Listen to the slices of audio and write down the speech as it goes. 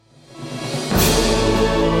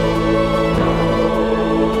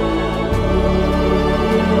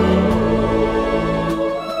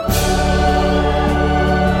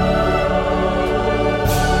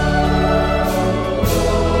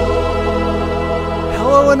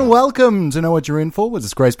Hello and welcome to Know What You're In For with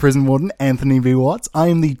Disgraced Prison Warden Anthony V. Watts. I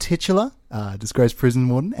am the titular Disgraced Prison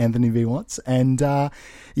Warden Anthony V. Watts. And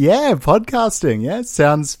podcasting,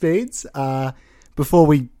 sound speeds. Before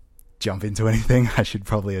we jump into anything, I should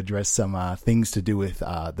probably address some things to do with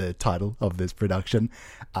the title of this production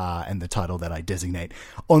and the title that I designate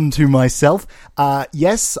onto myself.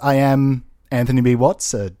 Yes, I am Anthony B.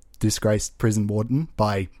 Watts, a disgraced prison warden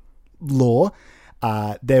by law.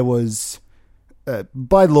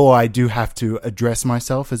 By law, I do have to address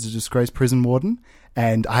myself as a disgraced prison warden,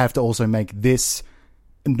 and I have to also make this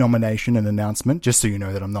nomination and announcement, just so you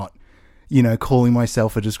know that I'm not, calling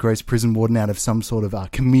myself a disgraced prison warden out of some sort of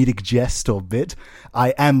comedic jest or bit. I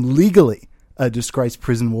am legally a disgraced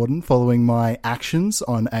prison warden following my actions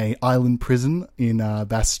on a island prison in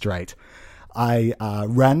Bass Strait. I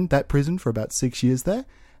ran that prison for about 6 years there,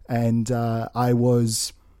 and I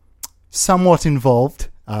was somewhat involved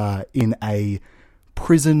in a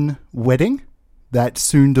prison wedding that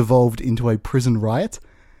soon devolved into a prison riot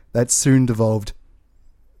that soon devolved,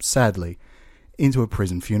 sadly, into a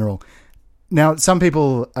prison funeral. Now, some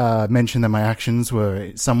people mentioned that my actions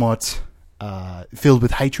were somewhat filled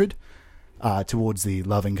with hatred towards the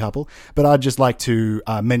loving couple, but I'd just like to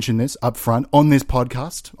mention this up front on this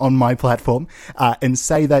podcast, on my platform, and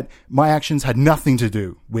say that my actions had nothing to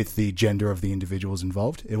do with the gender of the individuals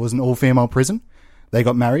involved. It was an all-female prison. They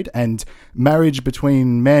got married, and marriage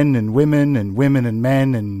between men and women and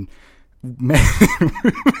men and men,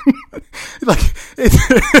 like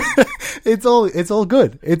it's all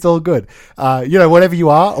good. It's all good. Whatever you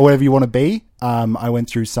are or whatever you want to be. I went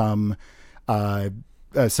through some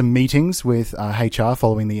meetings with HR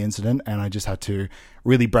following the incident, and I just had to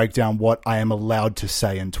really break down what I am allowed to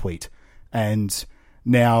say and tweet. And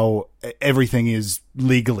now everything is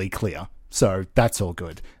legally clear. So that's all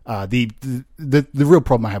good. The real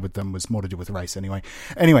problem I had with them was more to do with race anyway.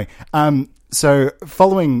 So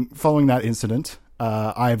following that incident,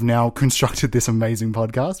 I have now constructed this amazing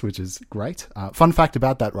podcast, which is great. Fun fact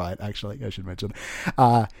about that riot, actually, I should mention.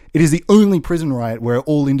 It is the only prison riot where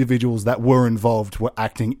all individuals that were involved were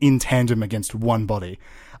acting in tandem against one body.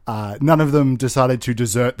 None of them decided to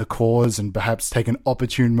desert the cause and perhaps take an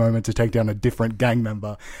opportune moment to take down a different gang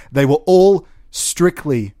member. They were all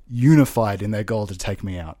strictly unified in their goal to take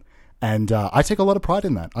me out. And I take a lot of pride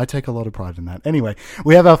in that. Anyway,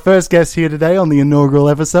 we have our first guest here today on the inaugural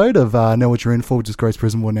episode of Know What You're In For, Disgraced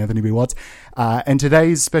Prison Warden Anthony B. Watts. And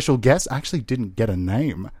today's special guest actually didn't get a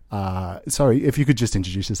name. Sorry, if you could just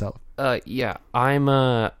introduce yourself. I'm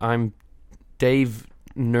Dave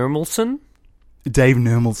Nermelson. Dave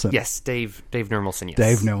Nermelson. Yes, Dave Nermelson, yes.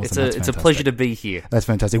 Dave Nermelson. It's a pleasure to be here. That's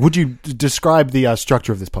fantastic. Would you describe the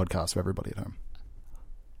structure of this podcast for everybody at home?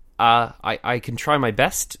 I can try my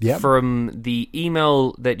best. Yep. From the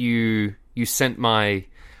email that you sent my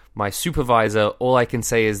supervisor, all I can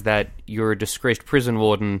say is that you're a disgraced prison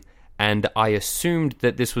warden, and I assumed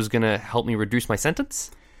that this was going to help me reduce my sentence?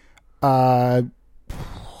 I'm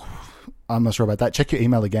not sure about that. Check your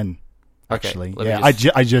email again. Actually, okay,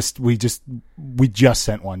 we just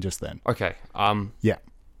sent one just then. Okay. Yeah.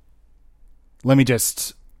 Let me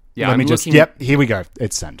just. Looking... Yep. Here we go.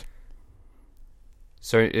 It's sent.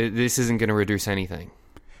 So this isn't going to reduce anything.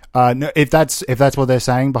 No. If that's what they're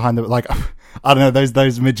saying behind the I don't know,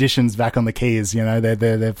 those magicians back on the keys.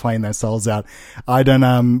 They're playing their souls out. I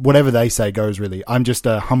don't. Whatever they say goes. Really, I'm just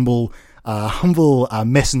a humble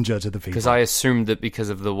messenger to the people. Because I assumed that because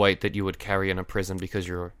of the weight that you would carry in a prison, because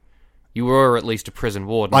you were at least a prison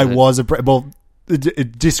warden. I was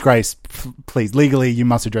disgrace. Please, legally, you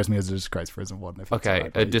must address me as a disgraced prison warden. Okay,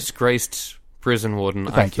 a disgraced prison warden.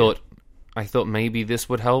 I thought maybe this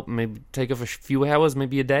would help. Maybe take off a few hours,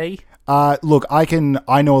 maybe a day. Look, I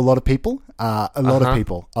know a lot of people. A lot of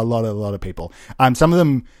people. Some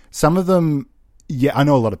of them. Yeah, I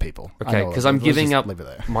know a lot of people. Okay, because I'm giving up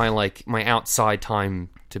my outside time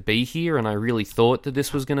to be here, and I really thought that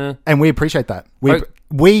this was gonna. And we appreciate that.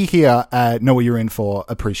 We here Know What You're In For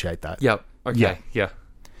appreciate that. Yep. Okay. Yeah.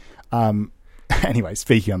 Anyway,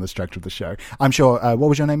 speaking on the structure of the show, I'm sure. What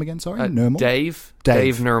was your name again? Sorry, Dave Nermelson.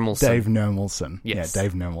 Dave Nermelson. Yes. Yeah,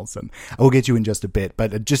 Dave Nermelson. I will get you in just a bit,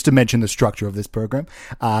 but just to mention the structure of this program,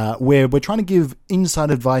 we're trying to give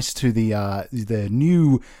inside advice to the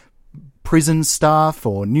new prison staff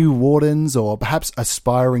or new wardens or perhaps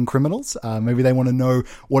aspiring criminals. Maybe they want to know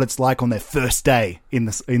what it's like on their first day in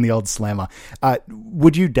the old slammer.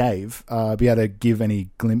 Would you, Dave, be able to give any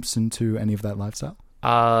glimpse into any of that lifestyle?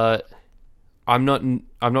 I'm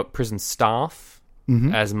not prison staff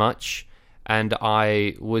as much, and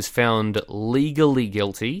I was found legally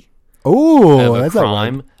guilty of a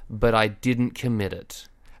crime, but I didn't commit it.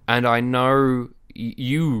 And I know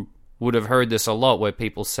you would have heard this a lot where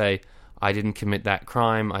people say, I didn't commit that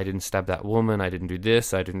crime, I didn't stab that woman, I didn't do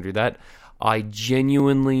this, I didn't do that. I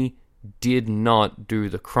genuinely did not do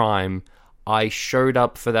the crime. I showed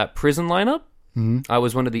up for that prison lineup. I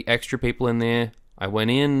was one of the extra people in there. I went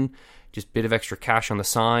in, just a bit of extra cash on the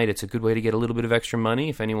side. It's a good way to get a little bit of extra money.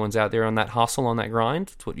 If anyone's out there on that hustle, on that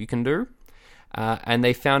grind, it's what you can do. And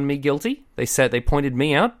they found me guilty. They pointed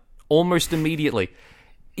me out almost immediately.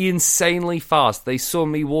 Insanely fast. They saw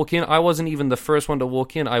me walk in. I wasn't even the first one to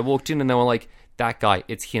walk in. I walked in and they were like, that guy,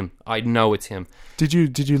 it's him. I know it's him. Did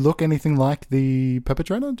you look anything like the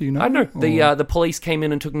perpetrator? Do you know? I know. The police came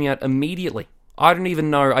in and took me out immediately. I don't even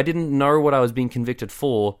know. I didn't know what I was being convicted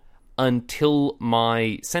for until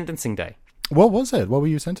my sentencing day. What was it? What were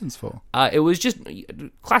you sentenced for? It was just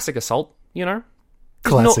classic assault, you know?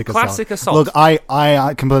 Classic assault. Look,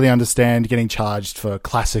 I completely understand getting charged for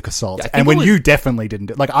classic assault. Yeah, and when you definitely didn't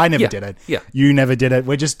do it. Like, I never did it. Yeah. You never did it.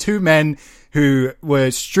 We're just two men who were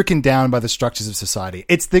stricken down by the structures of society.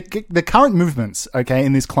 It's the current movements, okay,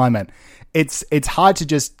 in this climate. It's hard to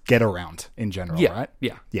just get around in general, right?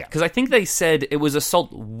 Yeah. Yeah. Because I think they said it was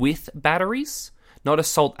assault with batteries, not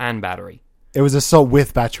assault and battery. It was assault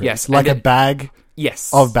with batteries. Yes. Like a bag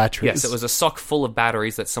of batteries. Yes, it was a sock full of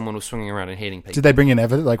batteries that someone was swinging around and hitting people. Did they bring in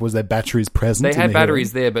evidence? Like, was there batteries present? They had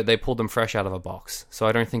batteries there, but they pulled them fresh out of a box. So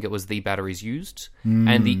I don't think it was the batteries used.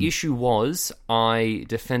 And the issue was I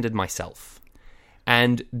defended myself.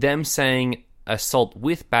 And them saying assault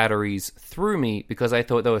with batteries threw me because I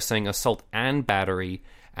thought they were saying assault and battery,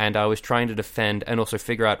 and I was trying to defend and also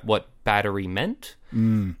figure out what battery meant.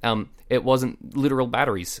 It wasn't literal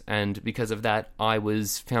batteries, and because of that, I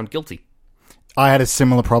was found guilty. I had a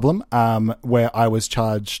similar problem where I was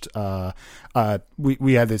charged.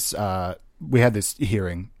 We had this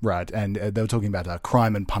hearing, right, and they were talking about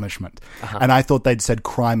crime and punishment, and I thought they'd said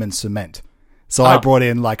crime and cement, so I brought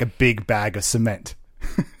in like a big bag of cement.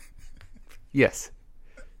 Yes.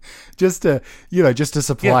 Just to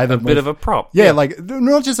supply them a bit of a prop. Yeah, like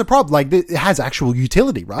not just a prop, like it has actual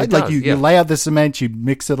utility, right? It like does, you lay out the cement, you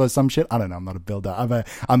mix it or some shit. I don't know. I'm not a builder.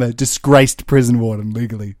 I'm a disgraced prison warden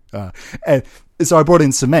legally. And so I brought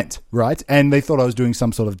in cement, right? And they thought I was doing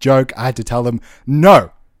some sort of joke. I had to tell them,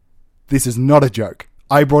 no, this is not a joke.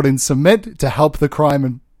 I brought in cement to help the crime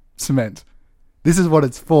and cement. This is what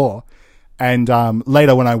it's for. And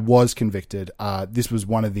later, when I was convicted, this was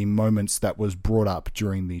one of the moments that was brought up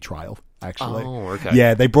during the trial, actually. Oh, okay.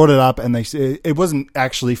 Yeah, they brought it up, and they said it wasn't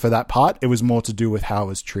actually for that part. It was more to do with how I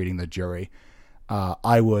was treating the jury.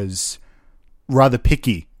 I was rather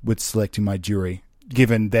picky with selecting my jury,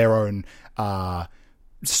 given their own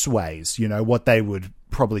sways, what they would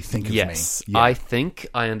probably think of me. Yes, yeah. I think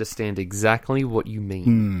I understand exactly what you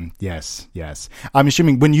mean. Yes. I'm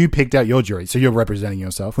assuming when you picked out your jury, so you're representing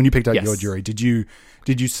yourself. When you picked out your jury, did you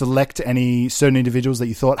select any certain individuals that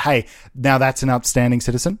you thought, hey, now that's an upstanding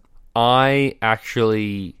citizen? I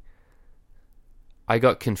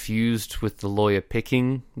got confused with the lawyer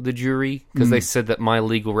picking the jury because they said that my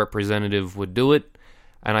legal representative would do it,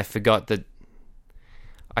 and I forgot that.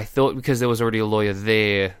 I thought because there was already a lawyer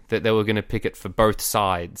there that they were going to pick it for both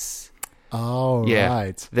sides. Oh, yeah.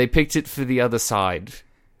 Right. They picked it for the other side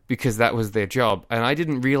because that was their job. And I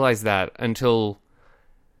didn't realize that until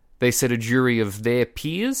they said a jury of their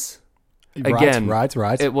peers. Again,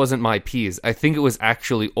 right. It wasn't my peers. I think it was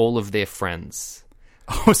actually all of their friends.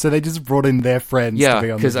 Oh, so they just brought in their friends to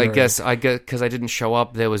be on the jury. Because I didn't show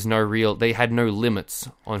up, there was they had no limits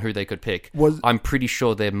on who they could pick. I'm pretty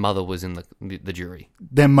sure their mother was in the jury.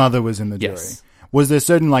 Their mother was in the jury. Yes. Was there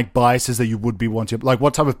certain biases that you would be wanting? Like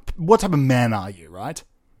what type of man are you, right?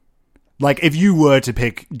 Like if you were to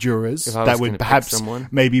pick jurors that would perhaps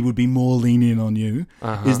maybe would be more lenient on you,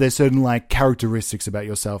 is there certain characteristics about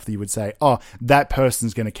yourself that you would say, oh, that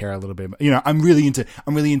person's going to care a little bit? I'm really into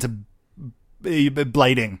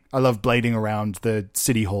blading. I love blading around the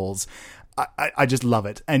city halls. I just love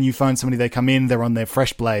it. And you find somebody, they come in, they're on their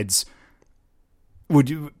fresh blades.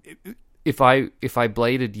 Would you? If I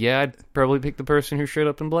bladed, yeah, I'd probably pick the person who showed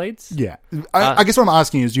up in blades. Yeah. I guess what I'm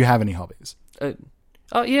asking is, do you have any hobbies?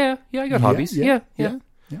 Yeah, I got hobbies. Yeah.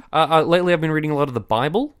 Lately, I've been reading a lot of the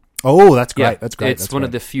Bible. Oh, that's great. Yeah, that's great. It's one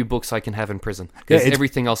of the few books I can have in prison. Because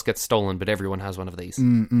everything else gets stolen, but everyone has one of these.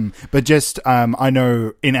 But just, I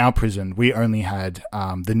know in our prison, we only had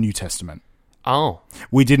the New Testament. Oh.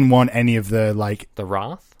 We didn't want any of the, The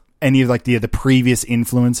Wrath? Any of, the previous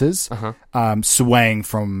influences swaying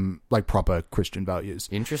from, proper Christian values.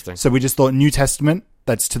 Interesting. So we just thought New Testament,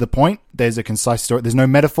 that's to the point. There's a concise story. There's no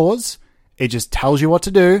metaphors. It just tells you what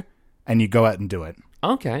to do, and you go out and do it.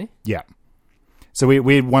 Okay. Yeah. So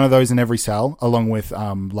we had one of those in every cell, along with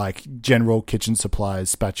like general kitchen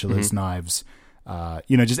supplies, spatulas, knives,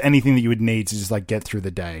 just anything that you would need to just like get through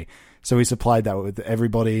the day. So we supplied that with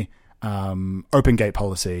everybody. Open gate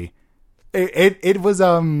policy. It was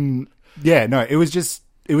it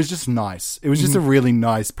was just nice. It was just a really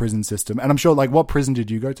nice prison system. And I'm sure, like, what prison did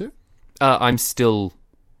you go to? I'm still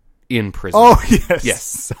in prison. Oh, yes.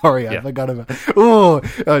 Yes. Sorry, I forgot about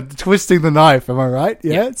twisting the knife, am I right?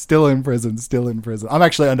 Yeah, Still in prison. I'm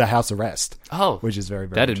actually under house arrest. Oh. Which is very,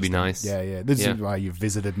 very That'd be interesting. nice. Yeah. This is why you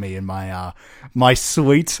visited me in my my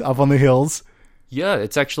suite up on the hills. Yeah,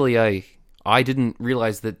 it's actually I didn't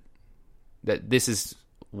realize that this is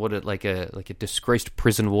what like a disgraced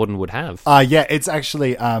prison warden would have. It's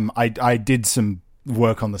actually I did some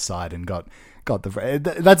work on the side and got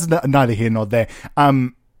that's neither here nor there.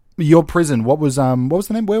 Your prison, what was the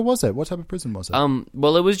name? Where was it? What type of prison was it?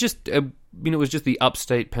 Well, it was just it was just the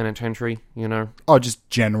upstate penitentiary, Oh, just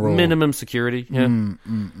general minimum security. Yeah,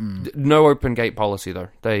 no open gate policy though.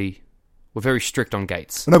 They were very strict on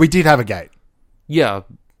gates. No, we did have a gate. Yeah.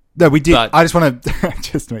 No, we did. But, I just want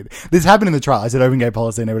to this happened in the trial. I said open gate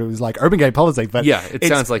policy, and everybody was like open gate policy. But yeah, it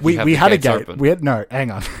sounds like we had a gate. Open.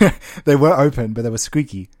 Hang on. They were open, but they were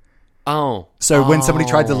squeaky. Oh, so when somebody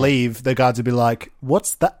tried to leave, the guards would be like,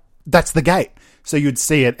 "What's that?" That's the gate. So you'd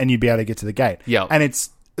see it, and you'd be able to get to the gate. Yeah. And it's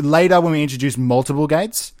later when we introduced multiple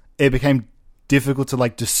gates, it became difficult to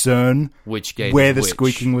like discern which gate where the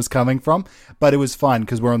squeaking was coming from, but it was fine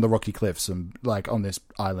because we're on the rocky cliffs and like on this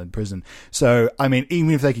island prison. So I mean,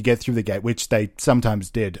 even if they could get through the gate, which they sometimes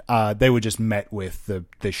did, they were just met with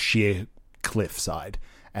the sheer cliff side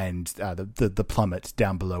and the plummet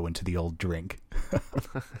down below into the old drink.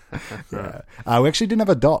 Yeah. We actually didn't have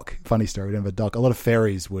a dock. Funny story, we didn't have a dock. A lot of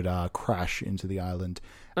ferries would crash into the island.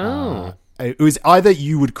 It was either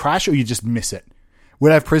you would crash or you just miss it.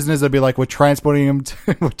 We'd have prisoners that'd be like, we're transporting them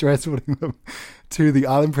to the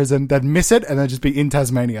island prison. They'd miss it and they'd just be in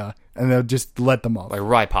Tasmania and they'd just let them off. Like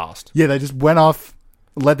right past. Yeah, they just went off,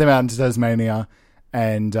 let them out into Tasmania,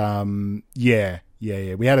 and yeah.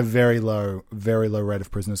 We had a very low rate of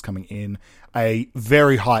prisoners coming in, a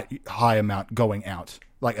very high amount going out,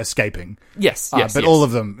 like escaping. Yes. But all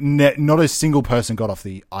of them, not a single person got off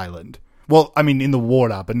the island. Well, I mean, in the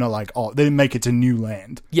water, but not like, they didn't make it to new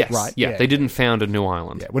land. Yes, right? Yeah, they didn't found a new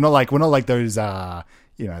island. Yeah, we're not like those,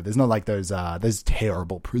 there's not like those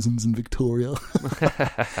terrible prisons in Victoria.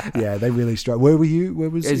 Yeah, they really struggle. Where were you? Where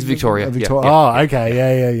was It's Victoria. Victoria. Yeah. Oh,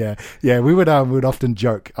 okay. Yeah, we would often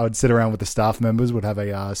joke. I would sit around with the staff members, would have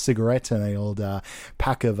a cigarette and a old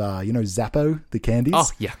pack of, Zappo, the candies. Oh,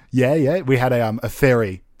 yeah. Yeah. We had a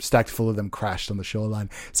ferry stacked full of them crashed on the shoreline.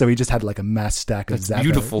 So we just had like a mass stack of Zappo.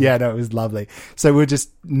 Beautiful. Yeah, no, it was lovely. So we are just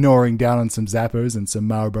gnawing down on some Zappos and some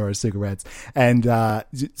Marlboro cigarettes and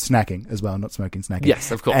snacking as well, not smoking, snacking. Yes,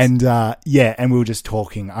 of course. And and we were just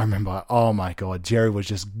talking. I remember, oh my God, Jerry was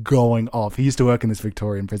just going off. He used to work in this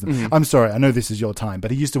Victorian prison. Mm-hmm. I'm sorry, I know this is your time, but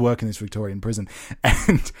he used to work in this Victorian prison.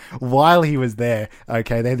 And while he was there,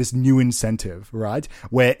 okay, they had this new incentive, right?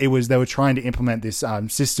 Where they were trying to implement this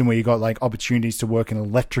system where you got like opportunities to work in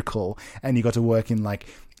electrical and you got to work in like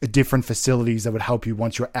different facilities that would help you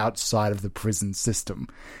once you're outside of the prison system.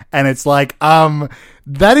 And it's like,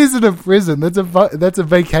 that isn't a prison. That's a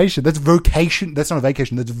vacation. That's vocation. That's not a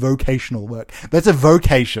vacation. That's vocational work. That's a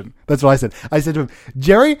vocation. That's what I said. I said to him,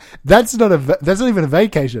 Jerry, that's not even a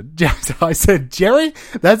vacation. I said, Jerry,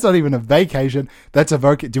 that's not even a vacation. That's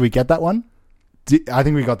a do we get that one? I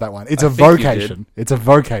think we got that one. It's a vocation. It's a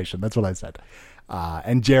vocation. That's what I said.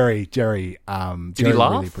 And Jerry, Did he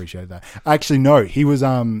laugh? really appreciated that. Actually, no, he was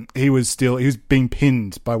being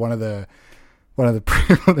pinned by one of the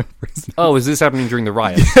prisoners. Oh, is this happening during the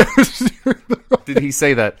riot? Did he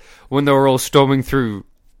say that when they were all storming through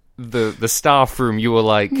the staff room? You were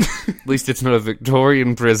like, at least it's not a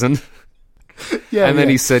Victorian prison. Yeah, and then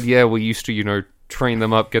he said, yeah, we used to, train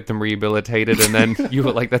them up, get them rehabilitated, and then you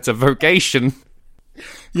were like, that's a vocation.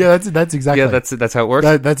 Yeah, that's exactly. Yeah, that's how it works.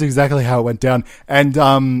 That's exactly how it went down. And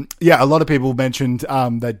a lot of people mentioned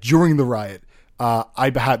that during the riot, I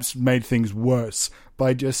perhaps made things worse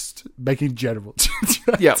by just making general.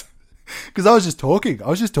 Yeah. Because I was just talking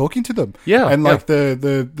to them. Yeah, and like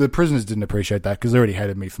the prisoners didn't appreciate that because they already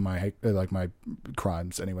hated me for my my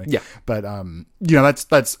crimes anyway. Yeah, but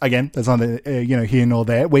that's not here nor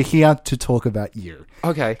there. We're here to talk about you.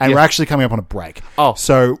 Okay, and we're actually coming up on a break. Oh,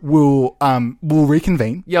 so we'll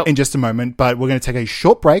reconvene in just a moment, but we're going to take a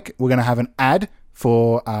short break. We're going to have an ad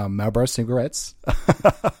for Marlboro cigarettes.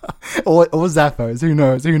 or Zappos. Who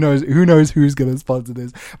knows? Who knows who's going to sponsor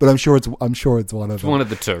this? But I'm sure it's one of them. One of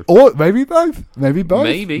the two. Or maybe both. Maybe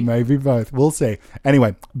both. We'll see.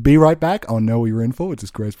 Anyway, be right back. I'll know what you're in for with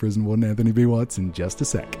disgraced prison warden Anthony B. Watts in just a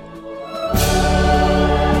sec.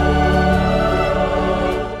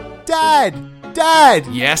 Dad!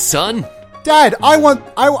 Yeah, son? Dad, I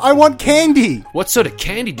want candy. What sort of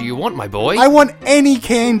candy do you want, my boy? I want any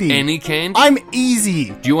candy. Any candy? I'm easy.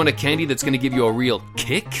 Do you want a candy that's going to give you a real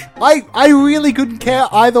kick? I really couldn't care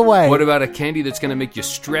either way. What about a candy that's going to make you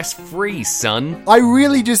stress-free, son? I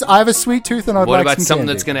have a sweet tooth and I'd What like about some something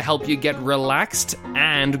candy. that's going to help you get relaxed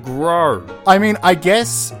and grow? I mean, I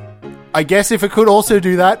guess if it could also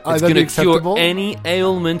do that, It's that'd going be to cure acceptable. any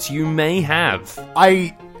ailments you may have.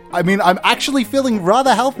 I mean, I'm actually feeling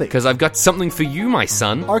rather healthy. Because I've got something for you, my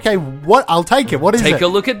son. Okay, what? I'll take it. What is it? Take a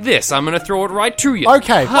look at this. I'm going to throw it right to you.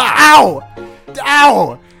 Okay. Ha!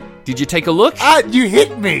 Ow! Did you take a look? You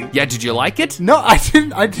hit me. Yeah, did you like it? No, I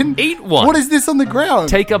didn't. Eat one. What is this on the ground?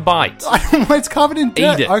 Take a bite. It's covered in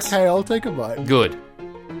dirt. Eat it. Okay, I'll take a bite. Good.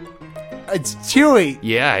 It's chewy.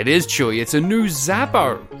 Yeah, it is chewy. It's a new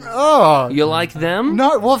Zappo. Oh. You like them?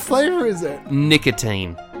 No, what flavor is it?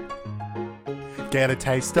 Nicotine. Get a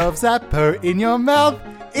taste of Zappo in your mouth,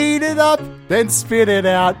 eat it up, then spit it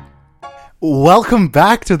out. Welcome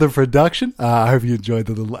back to the production. I hope you enjoyed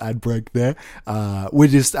the little ad break there. We're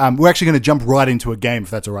actually going to jump right into a game, if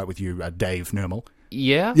that's all right with you, Dave Nermal.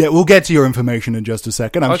 Yeah? Yeah, we'll get to your information in just a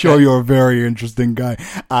second. I'm sure you're a very interesting guy.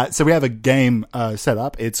 So we have a game set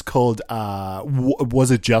up. It's called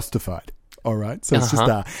Was It Justified? All right. So it's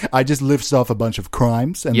just I just list off a bunch of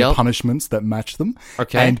crimes and the punishments that match them.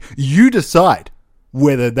 Okay. And you decide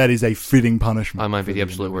whether that is a fitting punishment. I might be the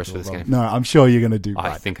absolute worst for this game. No, I'm sure you're going to do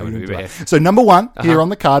I right. think I'm going to be bad. So number one, here on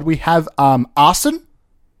the card, we have arson.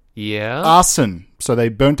 Yeah? Arson. So they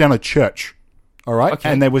burnt down a church. All right. Okay.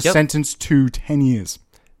 And they were sentenced to 10 years.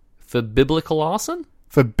 For biblical arson?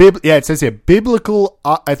 It says here, biblical,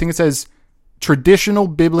 I think it says traditional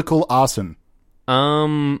biblical arson.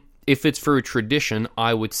 If it's for a tradition,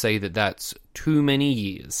 I would say that that's too many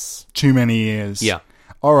years. Too many years. Yeah.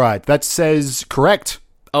 All right. That says correct.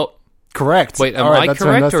 Oh. Correct. Wait, am All right, I that's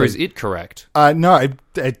correct or fantastic. is it correct? No,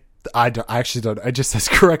 I actually don't. It just says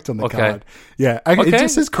correct on the card. Yeah. Okay. It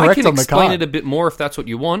just says correct on the card. I can explain it a bit more if that's what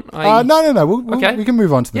you want. No. Okay. We can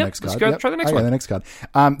move on to the Yep, next card. let's go try the next one. The next card.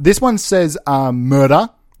 This one says murder,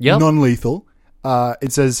 Yep. non-lethal.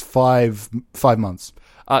 It says 5 months.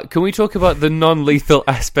 Can we talk about the non-lethal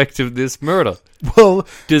aspect of this murder? Well,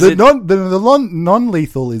 the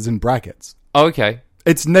non-lethal is in brackets. Okay.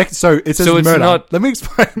 It's next. So it says So it's murder. not- Let me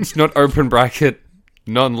explain. It's not open bracket,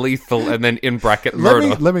 non-lethal, and then in bracket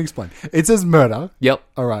murder. Let me explain. It says murder. Yep.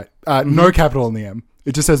 All right. No capital in the M.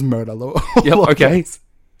 It just says murder. Yep, okay.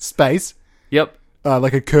 Space. Yep.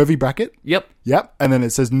 Like a curvy bracket. Yep. Yep. And then it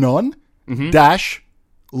says non dash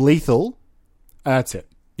lethal. That's it.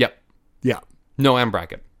 Yep. Yeah. No M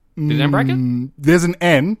bracket. Did it M bracket? There's an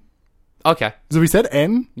N. Okay. So we said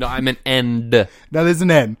N. No, I meant end. No, there's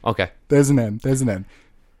an N. Okay. There's an N.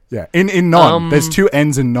 Yeah. In non, there's 2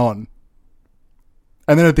 N's in non.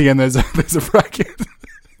 And then at the end there's a bracket.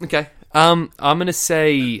 Okay. I'm gonna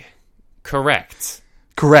say correct.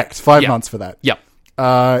 Correct. 5 Yep. months for that. Yep.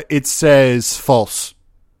 It says false.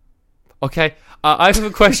 Okay. I have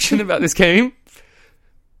a question about this game.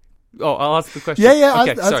 Oh, I'll ask the question. Yeah.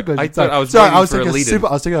 Okay, sorry. Good. I thought I was Sorry, waiting I was for a taking lead-in.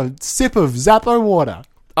 I was taking a sip of Zappo water.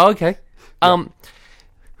 Oh, okay.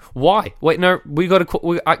 Why? Wait, no. We got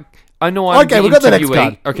to. I know. I'm Okay, the we got the next interviewee.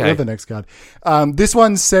 card. Okay. We got the next card. This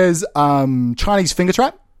one says Chinese finger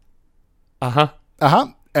trap.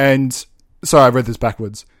 And sorry, I read this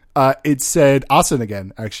backwards. It said arson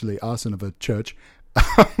again. Actually, arson of a church.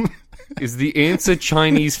 Is the answer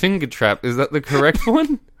Chinese finger trap? Is that the correct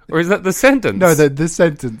one, or is that the sentence? No, the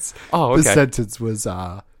sentence. Oh, The okay. sentence was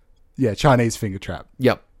Chinese finger trap.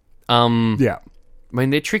 Yep. Yeah. I mean,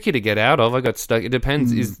 they're tricky to get out of. I got stuck. It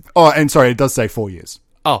depends. Oh, and sorry, it does say 4 years.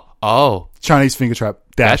 Oh. Chinese finger trap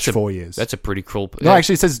dash That's 4 years. That's a pretty cruel. No,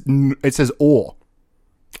 actually, it says or.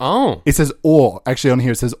 Oh. It says or. Actually, on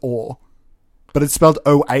here it says or, but it's spelled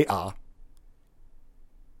OAR.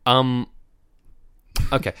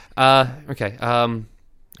 Okay. Okay.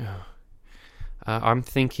 I'm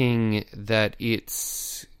thinking that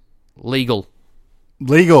it's legal.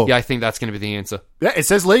 Legal. Yeah, I think that's going to be the answer. Yeah, it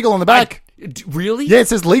says legal on the back. Really? Yeah, it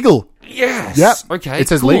says legal. Yes. Yep. Okay. It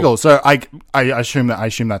says cool. legal. So I assume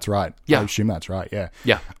that's right. Yeah. I assume that's right. Yeah.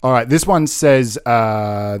 Yeah. All right. This one says.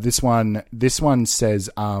 This one says.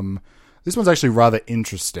 This one's actually rather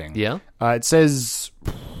interesting. Yeah. It says.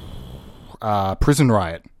 Prison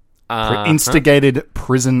riot. Instigated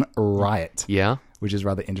prison riot. Yeah. which is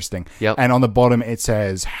rather interesting. Yep. And on the bottom it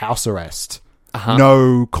says house arrest. Uh-huh.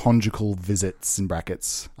 No conjugal visits in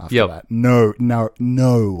brackets after Yep. that. No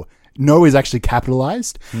is actually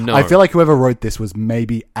capitalized. No. I feel like whoever wrote this was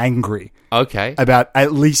maybe angry Okay. about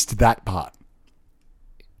at least that part.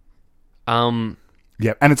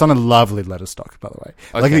 Yeah, and it's on a lovely letter stock, by the way.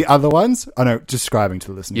 Like Okay. the other ones, I know, describing to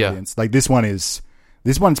the listening Yeah. audience. Like this one's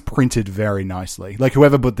printed very nicely. Like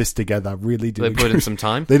whoever put this together really did. They put in some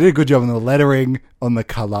time. They did a good job on the lettering, on the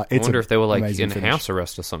color. I wonder if they were like amazing in finish. house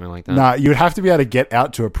arrest or something like that. Nah, you'd have to be able to get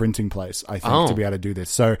out to a printing place, I think, Oh. to be able to do this.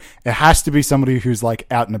 So it has to be somebody who's like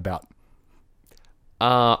out and about,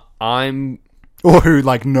 I'm or who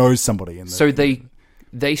like knows somebody in there. so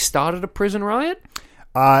they started a prison riot.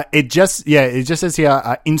 It just says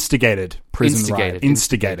here instigated prison riot.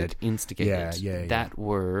 Instigated. Yeah. That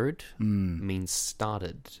word means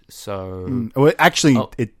started. So Well, actually,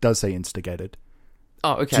 it does say instigated.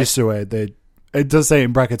 okay. Just so it does say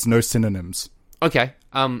in brackets no synonyms. Okay.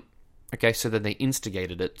 Okay, so then they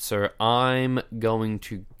instigated it. So I'm going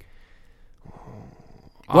to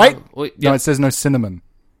Wait, wait, no, yeah. it says no cinnamon.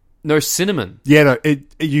 No cinnamon. Yeah, no,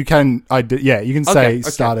 you can you can say Okay.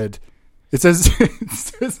 started. It says,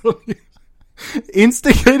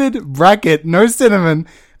 instigated bracket no cinnamon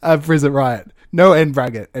prison riot, no end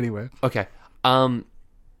bracket anywhere. Okay. I'm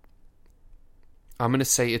going to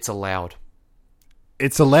say it's allowed.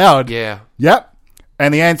 It's allowed. Yeah. Yep.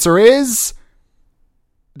 And the answer is,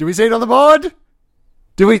 do we see it on the board?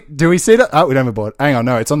 Do we see it? Oh, we don't have a board. Hang on,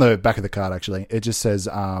 no, it's on the back of the card actually. It just says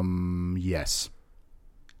yes.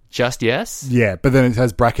 Just yes? Yeah, but then it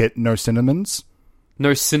has bracket no cinnamons.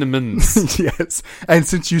 No cinnamons. Yes. And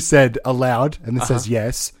since you said allowed and it says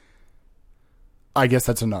yes, I guess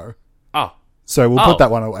that's a no. Oh. So we'll put that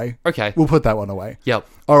one away. Okay. We'll put that one away. Yep.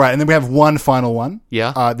 All right, and then we have one final one.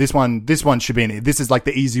 Yeah. This one should be in it. This is like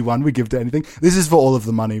the easy one we give to anything. This is for all of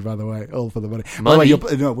the money, by the way. All for the money. By the way,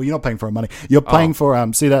 you're not paying for money. You're paying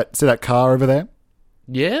for see that car over there?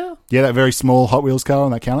 Yeah? Yeah, that very small Hot Wheels car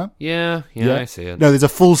on that counter? Yeah, I see it. No, there's a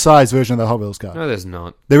full-size version of the Hot Wheels car. No, there's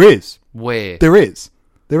not. There is. Where? There is.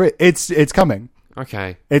 It's coming.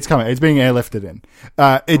 Okay. It's coming. It's being airlifted in.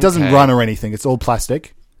 It doesn't Okay. run or anything. It's all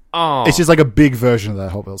plastic. Oh. It's just like a big version of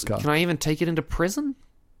that Hot Wheels car. Can I even take it into prison?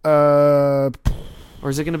 Uh, Or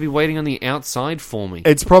is it going to be waiting on the outside for me?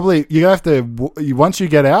 it's probably you have to once you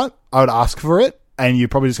get out. I would ask for it, and you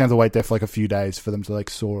probably just have to wait there for like a few days for them to like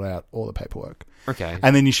sort out all the paperwork, Okay.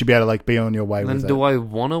 and then you should be able to like be on your way Then with do it. I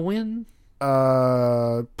want to win?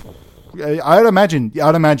 I'd imagine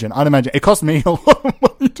it cost me a lot of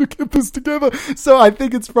money to get this together, so I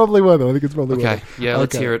think it's probably worth it. Worth Okay, it. yeah,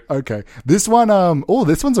 let's hear it. Okay, this one,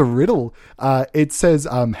 this one's a riddle. It says,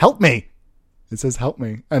 "Help me." It says, "Help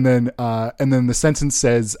me," and then the sentence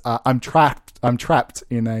says, "I'm trapped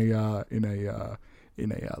in a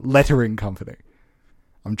lettering company.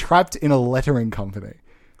 I'm trapped in a lettering company."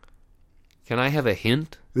 Can I have a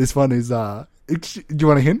hint? This one is. Do you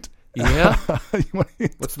want a hint? Yeah. You want a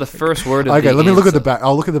hint? What's the first word of Okay, the let me look at answer? the back.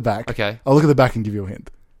 I'll look at the back. Okay. I'll look at the back and give you a hint.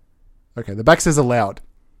 Okay, the back says allowed.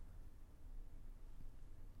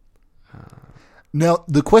 Now,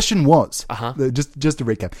 the question was, just to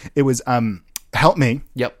recap, it was, help me,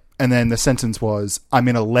 Yep. and then the sentence was, I'm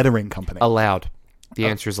in a lettering company. Allowed. The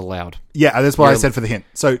answer is allowed. Yeah, that's why I Yeah. said for the hint.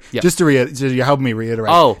 So Yep. just to so you help me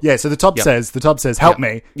reiterate. Oh. Yeah, so the top Yep. says, help Yep.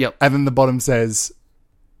 me. Yep. And then the bottom says,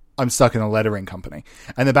 I'm stuck in a lettering company.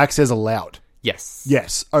 And the back says allowed. Yes.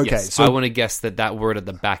 Yes. Okay. Yes. So I want to guess that word at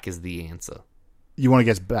the back is the answer. you want to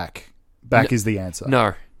guess back. Back is the answer.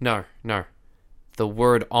 No. The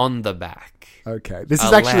word on the back. Okay. This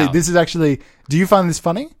Allowed. is actually, do you find this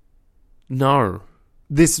funny? No.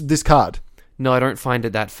 This card? No, I don't find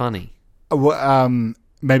it that funny.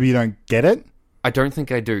 Maybe you don't get it? I don't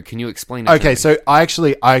think I do. Can you explain it to Okay, me? so I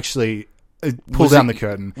actually pull Was down it- the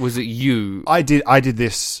curtain. Was it you? I did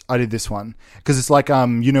this one because it's like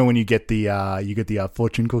when you get the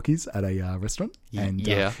fortune cookies at a restaurant, and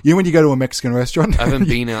yeah. when you go to a Mexican restaurant, I haven't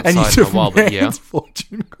been and you outside in a while, but demand yeah.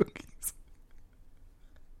 fortune cookies,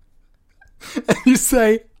 and you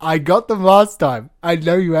say, "I got them last time. I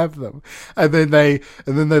know you have them," and then they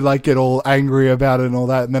like get all angry about it and all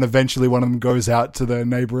that, and then eventually one of them goes out to the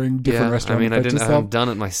neighboring different Yeah, restaurant. I mean, and I purchase haven't them. done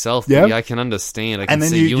it myself. Yeah? But yeah, I can understand. I can And then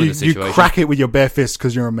see you in a you situation. crack it with your bare fist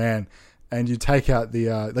because you're a man, and you take out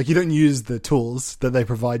the you don't use the tools that they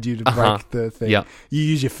provide you to break the thing. Yeah. You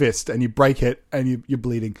use your fist and you break it, and you're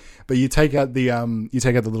bleeding. But you take out the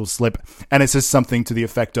little slip, and it says something to the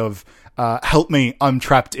effect of, "Help me! I'm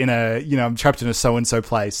trapped in a so and so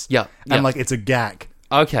place." Yeah, and yeah. like it's a gag.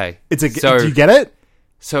 Okay. It's a. So, do you get it?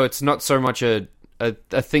 so it's not so much a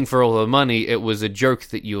a thing for all the money. It was a joke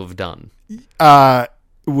that you have done.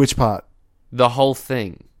 Which part? The whole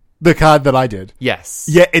thing. The card that I did. Yes.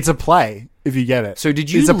 Yeah, it's a play, if you get it. So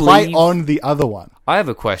did you It's a play leave- on the other one. I have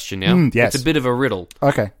a question now. yes. It's a bit of a riddle.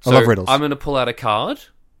 Okay, I So love riddles. I'm going to pull out a card.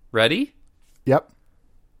 Ready? Yep.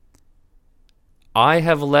 I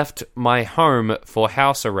have left my home for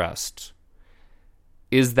house arrest.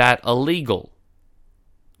 Is that illegal?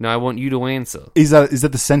 Now I want you to answer. Is that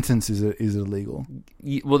the sentence? Is it illegal?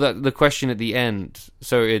 Well, the question at the end.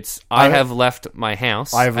 So it's I have left my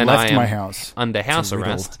house. I have and left I am my house under house It's a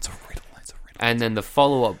riddle. arrest. It's a riddle. It's a riddle. And then the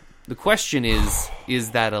follow up. The question is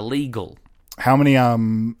that illegal? How many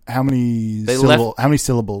left-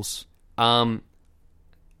 syllables?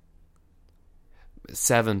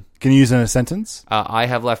 7. Can you use it in a sentence? I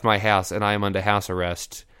have left my house and I am under house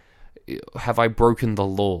arrest. Have I broken the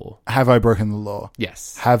law? Have I broken the law?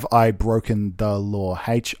 Yes. Have I broken the law?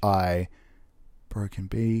 H-I broken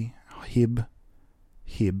B hib.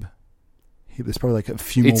 There's probably like a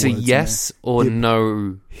few more It's a words in yes or Hib.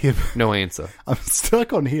 no. Hib. No answer. I'm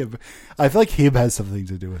stuck on hib. I feel like hib has something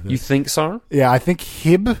to do with it. You think so? Yeah, I think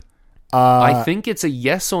hib. I think it's a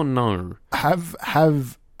yes or no. Have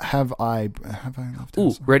I left Ooh,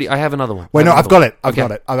 house? ready? I have another one. Wait, no, I've got it. I've Okay.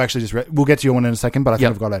 got it. I've actually just read. We'll get to your one in a second, but I think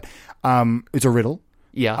Yep. I've got it. It's a riddle.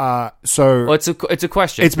 Yeah. So Well, it's a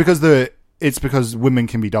question. it's because women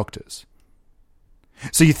can be doctors.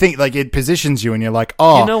 So you think like it positions you, and you're like,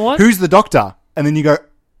 oh, You know what? who's the doctor? And then you go,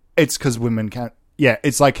 it's because women can't. Yeah,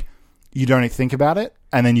 it's like you don't think about it,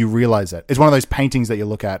 and then you realize it. It's one of those paintings that you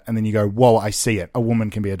look at, and then you go, whoa, I see it. A woman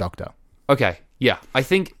can be a doctor. Okay. Yeah. I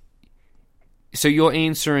think. So you're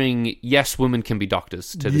answering yes, women can be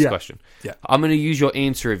doctors to this Yeah. question. Yeah. I'm going to use your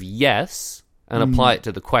answer of yes and apply it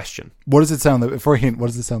to the question. What does it sound like? For a hint, what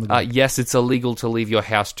does it sound like? Yes, it's illegal to leave your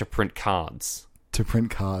house to print cards. To print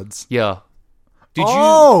cards. Yeah. Did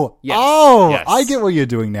Oh, you? Yes. oh! Yes. I get what you're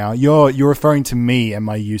doing now. You're referring to me and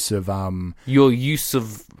my use of Your use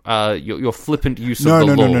of your flippant use No, of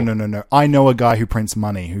the no, law. no. I know a guy who prints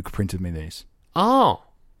money who printed me these. Oh.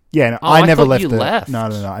 Yeah, no, Oh, I I never thought left you the. left. No,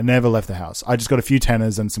 I never left the house. I just got a few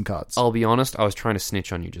tenors and some cards. I'll be honest, I was trying to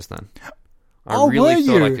snitch on you just then. Oh, were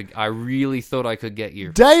you? I really thought I could get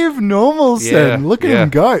you. Dave Normalson, Yeah, look at yeah. him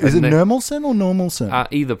go. Is it And Normalson or Normalson?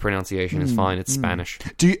 Either pronunciation is fine. It's Spanish.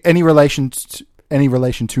 Do you, any relation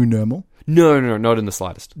to Normal? No, not in the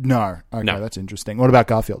slightest. No. Okay, No. that's interesting. What about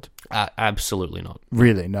Garfield? Absolutely not.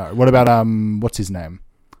 Really? No. What about what's his name?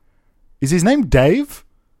 Is his name Dave?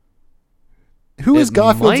 Who is It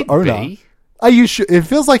Garfield's might owner? be. Are you sure? It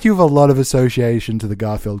feels like you have a lot of association to the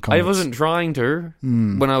Garfield I comics. wasn't trying to.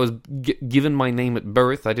 When I was given my name at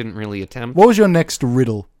birth, I didn't really attempt. What was your next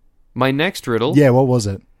riddle? My next riddle. Yeah, what was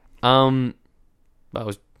it? It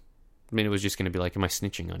was just going to be like, am I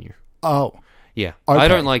snitching on you? Oh. Yeah. Okay. I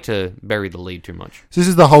don't like to bury the lead too much. So this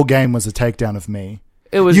is the whole game was a takedown of me.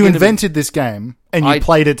 It was You gonna be- invented this game and you I-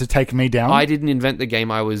 played it to take me down. I didn't invent the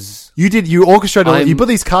game. I was. You did. You orchestrated. I'm- You put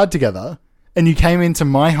these cards together, and you came into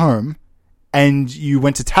my home, and you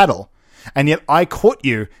went to tattle, and yet I caught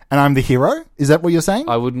you, and I'm the hero. Is that what you're saying?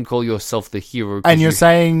 I wouldn't call yourself the hero. 'cause And you're you-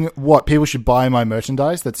 saying what? People should buy my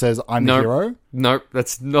merchandise that says I'm the hero. No,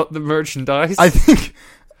 that's not the merchandise. I think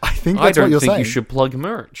I that's don't what you're think saying. you should plug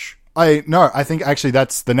merch. I think actually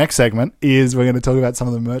that's the next segment. Is we're going to talk about some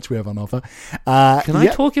of the merch we have on offer. Can I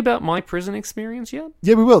yeah, talk about my prison experience yet?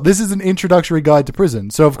 yeah, we will. This is an introductory guide to prison,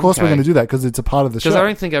 so of course we're Okay. going to do that because it's a part of the show. Because I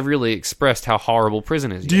don't think I've really expressed how horrible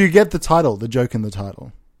prison is. Do you get the title? The joke in the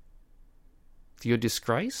title? You're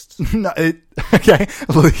disgraced? No, okay.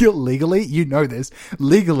 Legally, you know this.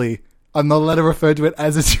 Legally, I'm not allowed to refer to it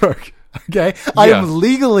as a joke. Okay, I Yeah. am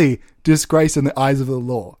legally disgraced in the eyes of the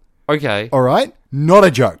law. Okay. All right, not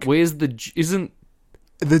a joke. Where's the... Isn't...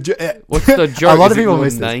 The What's the a joke? lot Is of it people your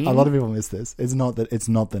miss name? this. A lot of people miss this. It's not that. It's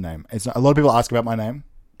not the name. It's not. A lot of people ask about my name,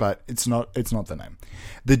 but it's not. It's not the name.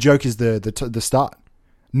 The joke is the start.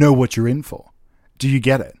 Know what you're in for. Do you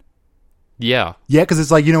get it? Yeah. Yeah, because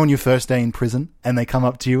it's like, you know, on your first day in prison and they come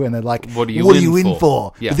up to you and they're like, What are you in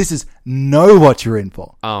for? Yeah. But this is know what you're in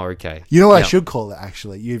for. Oh, okay. You know what I Yeah. should call it,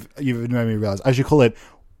 actually? You've made me realize. I should call it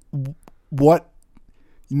what...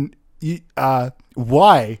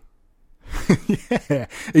 why? Yeah.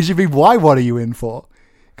 It should be why, what are you in for?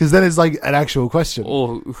 Because then it's like an actual question.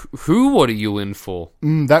 Or who? What are you in for?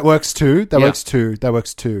 That works too. That Yeah. works too. That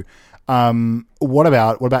works too. What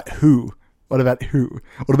about who? What about who?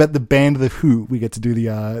 What about the band The Who? We get to do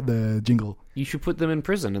the jingle. You should put them in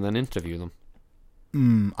prison and then interview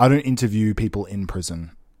them. I don't interview people in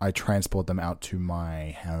prison. I transport them out to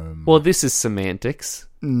my home. Well, this is semantics,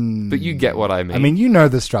 but you get what I mean. I mean, you know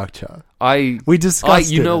the structure. We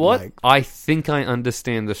discussed it. You know what? Like, I think I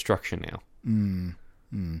understand the structure now.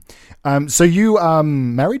 so you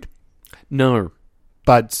married, No.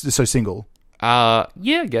 but so single. Yeah,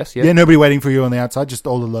 I guess, yeah. Yeah, nobody waiting for you on the outside, just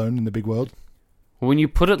all alone in the big world. When you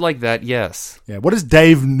put it like that, yes. Yeah. What does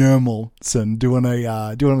Dave Nermelson do on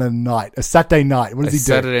a night, a Saturday night? What does he do?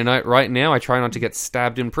 Saturday night, right now, I try not to get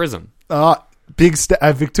stabbed in prison. Big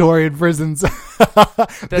Victorian prisons.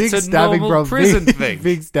 Big a normal prison thing.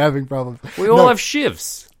 Big stabbing problems. We all have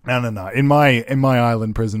shivs. No. In my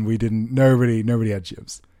island prison, we didn't. Nobody had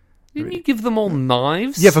shivs. Didn't you give them all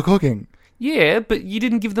knives? Yeah, for cooking. Yeah, but you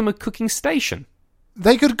didn't give them a cooking station.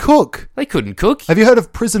 They could cook. They couldn't cook. Have you heard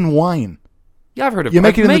of prison wine? Yeah, I've heard of. You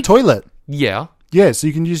make it in the toilet. Yeah. Yeah, so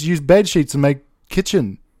you can just use bed sheets and make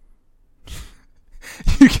kitchen.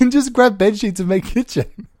 You can just grab bed sheets and make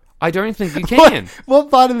kitchen. I don't think you can. What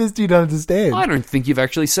part of this do you not understand? I don't think you've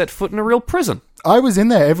actually set foot in a real prison. I was in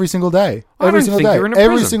there every single day. Every single day. You're in a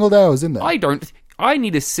every prison. single day I was in there. I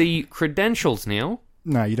need to see credentials now.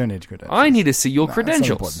 No, you don't need credentials. I need to see your That's not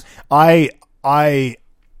credentials. important. I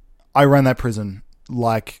ran that prison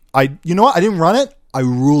like you know what? I didn't run it. I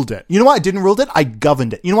ruled it. You know what? I didn't rule it. I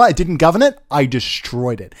governed it. You know what? I didn't govern it. I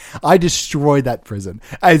destroyed it. I destroyed that prison.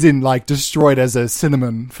 As in, like, destroyed as a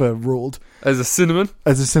synonym for ruled. As a cinnamon?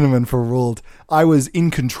 As a synonym for ruled. I was in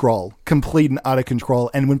control. Complete and utter control.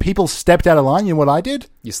 And when people stepped out of line, you know what I did?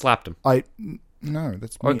 You slapped them. No,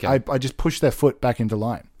 that's me. Okay. I just pushed their foot back into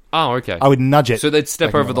line. Oh, okay. I would nudge it. So they'd step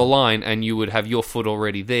back over into the line and you would have your foot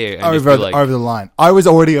already there. And over the line. I was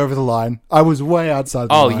already over the line. I was way outside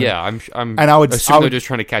the line. Oh, yeah. I'm And I would assuming they're just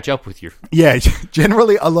trying to catch up with you. Yeah,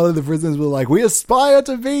 generally a lot of the prisoners were like, "We aspire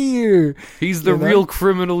to be you." He's the real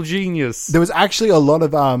criminal genius. There was actually a lot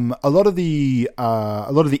of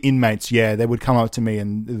the inmates. Yeah, they would come up to me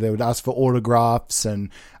and they would ask for autographs and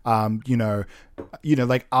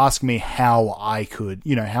like ask me how I could,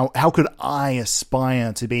 how could I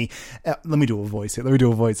aspire to be? Let me do a voice here.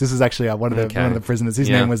 This is actually one of the prisoners. His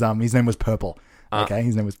name was Purple. Okay,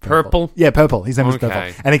 his name was Purple. Yeah, Purple. His name was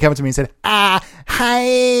Purple. And he came up to me and said,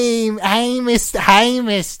 hey, Mr.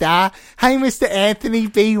 Anthony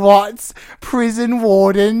B. Watts, prison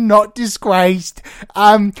warden, not disgraced.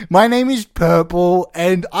 My name is Purple,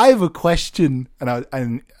 and I have a question. And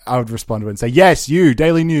I would respond to it and say, yes, you,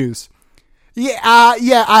 Daily News. Yeah,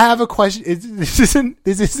 I have a question. This isn't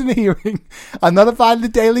a hearing. I'm not a part of the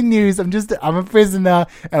Daily News. I'm a prisoner,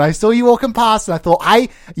 and I saw you walking past, and I thought,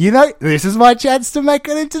 this is my chance to make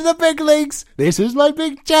it into the big leagues. This is my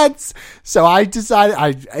big chance. So I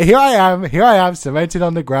decided, here I am, cemented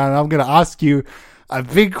on the ground, and I'm going to ask you a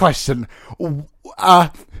big question.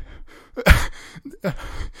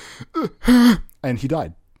 And he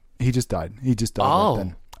died. He just died. Oh. Right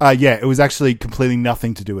then. Yeah, it was actually completely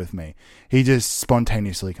nothing to do with me. He just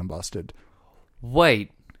spontaneously combusted.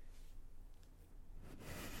 Wait.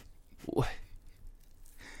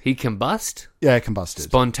 He combust? Yeah, combusted.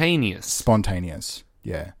 Spontaneous.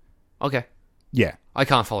 Yeah. Okay. Yeah. I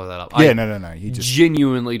can't follow that up. Yeah, no. He just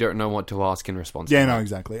genuinely don't know what to ask in response to Yeah, that. no,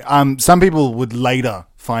 exactly. Some people would later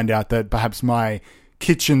find out that perhaps my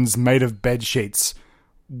kitchens made of bed sheets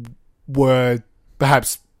were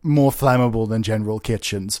perhaps more flammable than general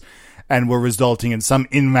kitchens and were resulting in some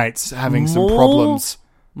inmates having some problems.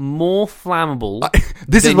 More flammable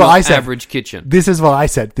This than is what your I said. average kitchen. This is what I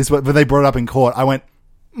said. When they brought it up in court, I went,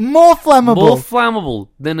 more flammable. More flammable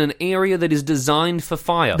than an area that is designed for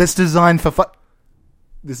fire. That's designed for fire.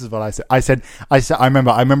 This is what I said. I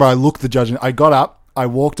remember I looked the judge and I got up, I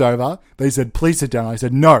walked over, they said, please sit down. I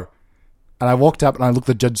said, no. And I walked up and I looked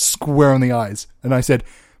the judge square in the eyes and I said,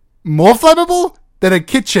 more flammable than a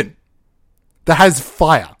kitchen that has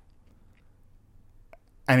fire.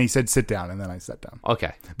 And he said, sit down. And then I sat down.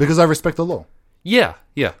 Okay. Because I respect the law. Yeah.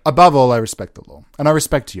 Above all, I respect the law. And I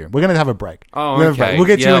respect you. We're going to have a break. Oh, okay. We'll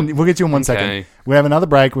get you in 1 second. Okay. We have another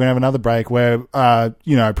break. Where,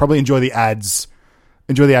 probably enjoy the ads.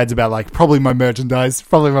 Enjoy the ads about probably my merchandise.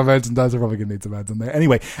 Probably my merchandise. I'm probably gonna need some ads on there.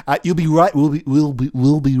 Anyway, you'll be right. We'll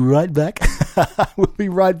be right back. We'll be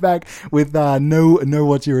right back with know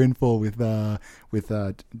what you're in for with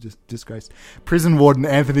just disgraced prison warden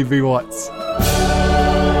Anthony V. Watts.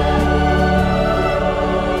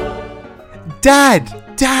 Dad,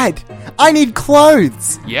 I need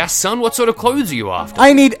clothes. Yeah, son. What sort of clothes are you after?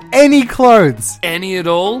 I need any clothes. Any at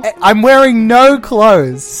all? I'm wearing no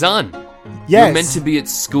clothes. Son. Yes. You're meant to be at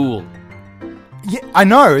school. Yeah, I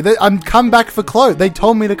know. I'm come back for clothes. They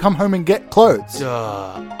told me to come home and get clothes.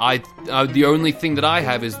 The only thing that I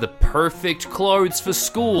have is the perfect clothes for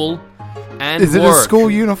school. and Is it work. a school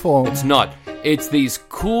uniform? It's not. It's these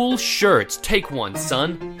cool shirts. Take one,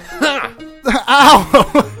 son. Ha!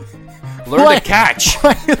 Ow! Learn Why- to catch.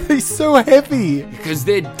 Why are they so heavy? Because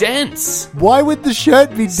they're dense. Why would the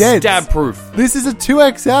shirt be dense? Stab proof. This is a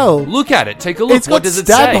 2XL. Look at it. Take a look. It's What got does it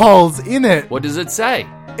stab say? holes in it. What does it say?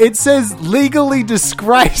 It says legally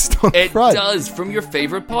disgraced on the It front. does, from your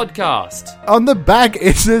favorite podcast. On the back,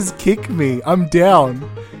 it says kick me. I'm down.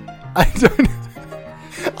 I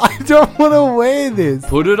don't want to wear this.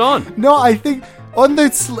 Put it on. No, I think on the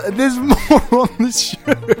there's more on the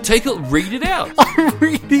shirt. Read it out. I'm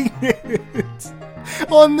reading it.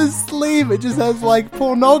 On the sleeve, it just has like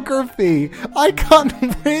pornography. I can't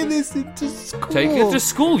wear this into school. Take it to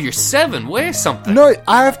school. You're 7. Wear something. No,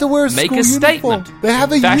 I have to wear a Make school a uniform. statement. They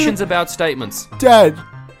have a Fashion's about statements. Dad,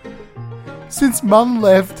 since Mum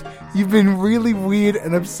left, you've been really weird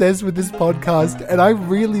and obsessed with this podcast, and I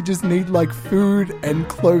really just need like food and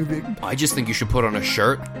clothing. I just think you should put on a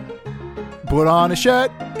shirt. Put on a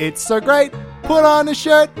shirt. It's so great. Put on a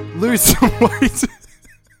shirt. Lose some weight.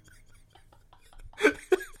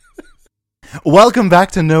 Welcome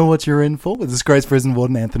back to Know What You're In For with Disgraced Prison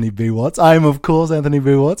Warden Anthony B. Watts. I am, of course, Anthony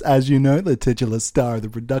B. Watts, as you know, the titular star of the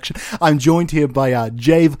production. I'm joined here by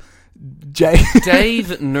Dave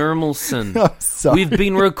Nermelson. I'm sorry. We've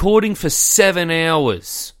been recording for 7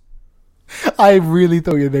 hours. I really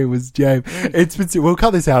thought your name was Jave. It's been. We'll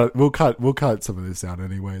cut this out. We'll cut some of this out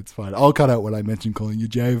anyway. It's fine. I'll cut out what I mentioned calling you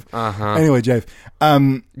Jave. Anyway, Jave.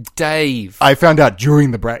 Dave. I found out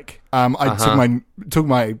during the break. I took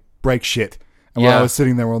my break shit. And while Yeah. I was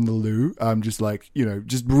sitting there on the loo, just like,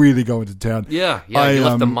 just really going to town. Yeah, you I,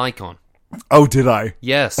 left the mic on. Oh, did I?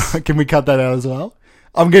 Yes. Can we cut that out as well?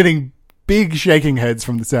 I'm getting big shaking heads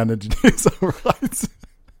from the sound engineers. All right.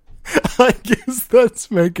 I guess that's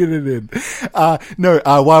making it in.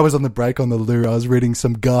 While I was on the break on the loo, I was reading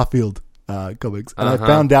some Garfield comics, and I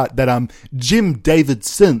found out that Jim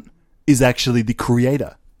Davidson is actually the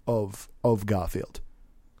creator of Garfield.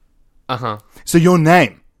 So your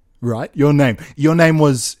name, right? Your name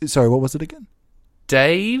was, sorry, what was it again?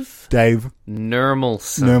 Dave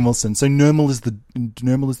Nermelson. Nermelson. So Nermal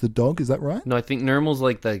is the dog, is that right? No, I think Nermal's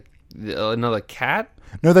like another cat.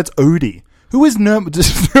 No, that's Odie. Who is Nermal? Does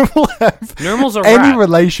Nermal have Nermal's a any rat.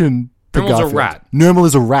 relation to Nermal's a Garfield? rat. Nermal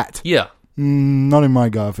is a rat. Yeah. Not in my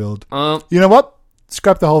Garfield. You You know what?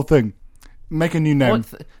 Scrap the whole thing. Make a new name.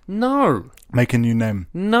 No. Make a new name.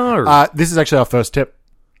 No. This is actually our first tip.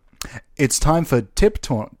 It's time for Tip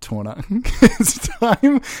Torner. It's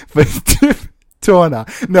time for Tip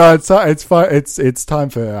Torner. No, it's time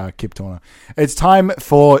for Kip Torner. It's time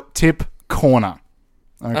for Tip Corner.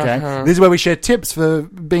 Okay, This is where we share tips for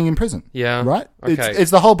being in prison. Yeah. Right. Okay.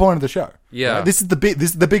 It's the whole point of the show. Yeah. Right? This is the big.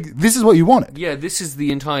 This is what you wanted. Yeah, this is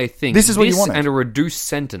the entire thing. This is what you wanted. And a reduced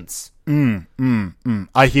sentence. I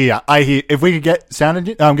hear. If we could get sound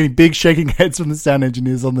engineer, I'm getting big shaking heads from the sound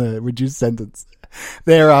engineers on the reduced sentence.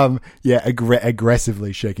 They're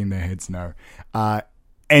aggressively shaking their heads no.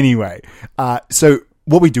 Anyway, so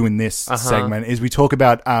what we do in this segment is we talk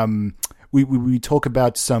about we talk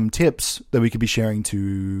about some tips that we could be sharing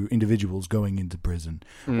to individuals going into prison,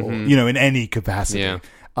 or in any capacity. Yeah.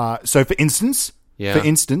 So for instance.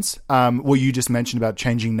 What you just mentioned about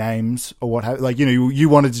changing names or what have, you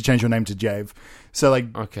wanted to change your name to Jave. So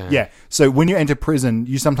So when you enter prison,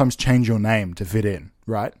 you sometimes change your name to fit in,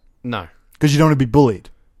 right? No. Because you don't want to be bullied.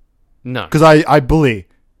 No. Because I'll bully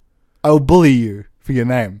you for your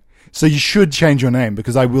name. So you should change your name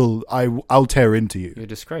because I'll tear into you. You're a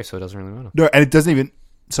disgrace, so it doesn't really matter. No, and it doesn't even,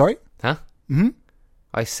 sorry? Huh? Mm-hmm.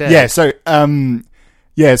 I said.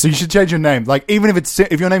 Yeah, so you should change your name. Like, even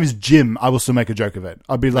if your name is Jim, I will still make a joke of it.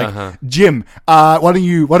 I'll be like, Jim, why don't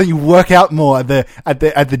you work out more at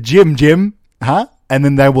the gym, Jim? Huh? And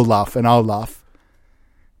then they will laugh, and I'll laugh.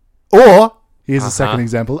 Or here's a second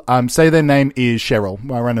example. Say their name is Cheryl.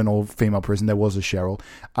 I ran an all-female prison. There was a Cheryl.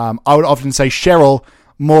 I would often say Cheryl,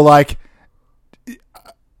 more like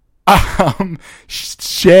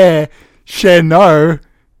share no,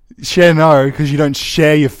 because you don't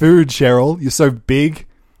share your food, Cheryl. You're so big.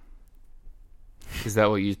 Is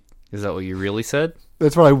that what you really said?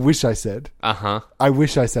 That's what I wish I said. Uh-huh. I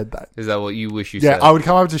wish I said that. Is that what you wish you Yeah, said? I would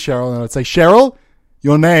come up to Cheryl and I'd say, Cheryl,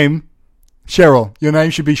 your name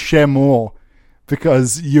should be Share More,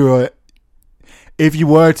 because if you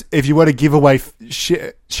were to give away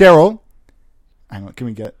Cheryl, hang on, can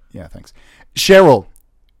we get, yeah, thanks. Cheryl,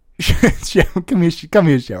 come here, Cheryl. Come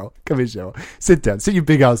here, Cheryl. Sit down. Sit your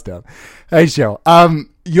big ass down. Hey, Cheryl.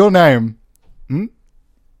 Your name.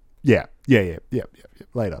 Yeah.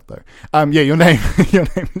 Later though. Your name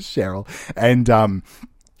is Cheryl, and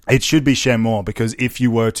It should be share more, because if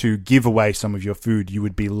you were to give away some of your food, you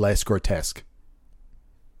would be less grotesque.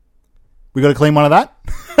 We got a clean one of that?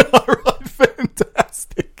 All right,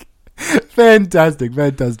 fantastic. Fantastic.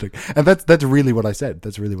 And that's really what I said.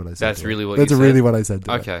 That's really what I said. That's really what That's you said? really what I said.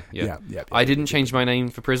 To Okay, her. yeah. Yeah. I didn't change my name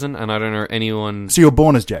for prison, and I don't know anyone. So you're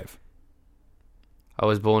born as Jave. I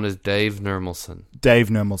was born as Dave Nermelson. Dave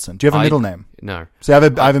Nermelson. Do you have a middle name? No. So I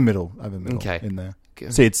have a middle. Okay. In there. Okay.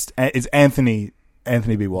 See, it's Anthony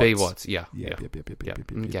B. Watts. B. Watts, yeah. Yeah.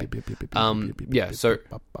 Yeah, so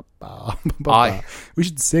we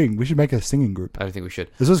should sing. We should make a singing group. I don't think we should.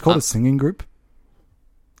 This was called a singing group.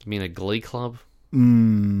 You mean a glee club?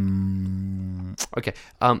 Mm. Okay.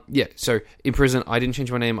 Yeah, so in prison, I didn't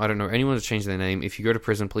change my name. I don't know anyone to change their name. If you go to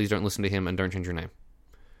prison, please don't listen to him and don't change your name.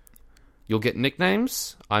 You'll get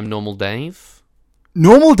nicknames. I'm Normal Dave.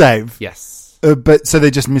 Normal Dave? Yes. But so they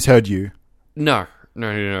just misheard you. No.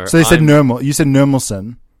 So they said normal. You said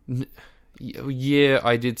Nermelson. Yeah,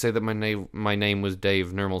 I did say that my name was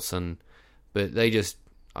Dave Nermelson, but they just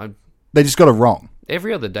got it wrong.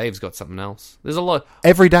 every other Dave's got something else. There's a lot.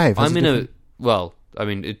 Every Dave. I'm in a well. I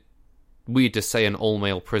mean, it's weird to say an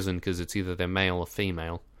all-male prison because it's either they're male or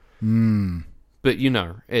female. But you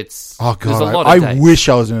know, it's oh there's god. a lot I of Daves. wish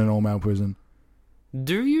I was in an all-male prison.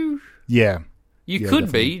 Do you? Yeah. You Yeah, could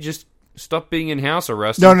definitely. be. Just stop being in house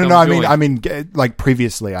arrest. No. and come I join. mean, like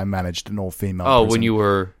previously, I managed an all-female. Oh, prison. when you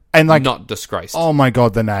were and like, not disgraced. oh my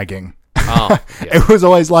god, the nagging. Oh, yeah. It was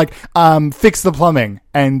always like, fix the plumbing,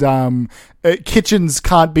 and kitchens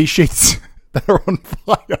can't be sheets that are on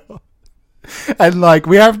fire, and like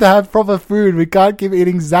we have to have proper food. We can't keep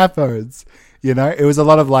eating Zappos. You know, it was a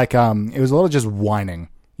lot of like, it was a lot of just whining.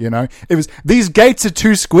 You know, it was these gates are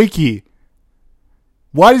too squeaky.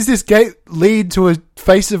 Why does this gate lead to a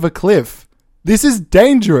face of a cliff? This is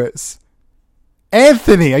dangerous.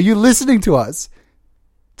 Anthony, are you listening to us?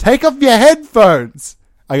 Take off your headphones.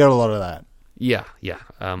 I got a lot of that. Yeah. Yeah.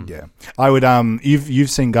 I would you've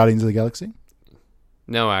seen Guardians of the Galaxy?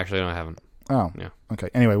 No, actually, no, I haven't. Oh. Yeah. Okay.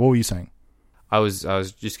 Anyway, what were you saying? I was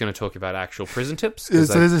just going to talk about actual prison tips. So 'cause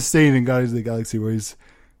there's a scene in Guardians of the Galaxy where he's,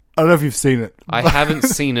 I don't know if you've seen it. I haven't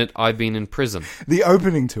seen it. I've been in prison. The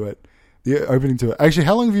opening to it. Actually,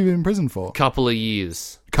 how long have you been in prison for? Couple of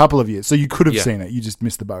years. A couple of years. So you could have Yeah. seen it. You just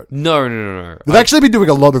missed the boat. No. They've actually been doing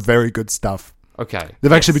a lot of very good stuff. Okay.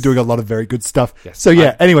 They've actually been doing a lot of very good stuff. Yes. So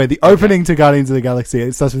yeah, anyway, the opening to Guardians of the Galaxy,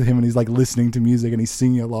 it starts with him and he's like listening to music and he's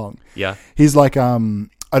singing along. Yeah. He's like, I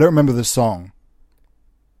don't remember the song.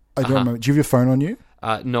 I don't remember. Do you have your phone on you?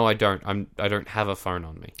 No, I don't. I don't have a phone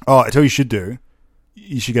on me. Oh, I tell you, should do.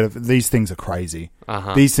 You should get these things are crazy.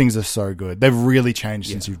 These things are so good. They've really changed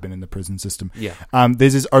since you've been in the prison system. Yeah.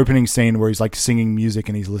 There's this opening scene where he's like singing music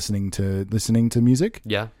and he's listening to music.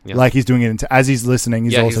 Yeah. Like he's doing it as he's listening.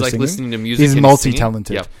 He's also like singing. listening to music. He's and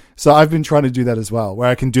multi-talented. Yep. So I've been trying to do that as well, where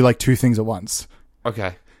I can do like two things at once.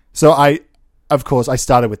 Okay. So I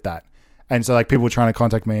started with that. And so like people were trying to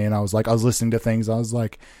contact me and I was listening to things. I was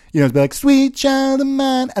like, you know, it'd be like, sweet child of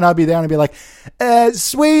mine. And I'd be there and I'd be like,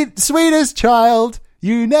 sweetest child.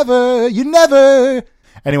 You never.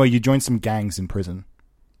 Anyway, you joined some gangs in prison.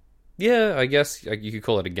 Yeah, I guess you could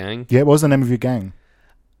call it a gang. Yeah, what was the name of your gang?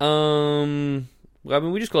 Well, I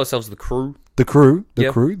mean, we just call ourselves the Crew. The Crew.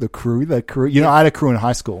 Yep. The Crew. You know, I had a crew in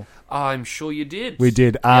high school. I'm sure you did. We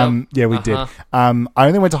did. Yep. Yeah, we did. I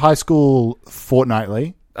only went to high school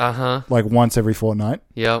fortnightly. Like once every fortnight.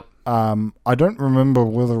 Yep. I don't remember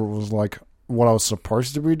whether it was like what I was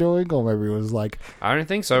supposed to be doing, or maybe it was like I don't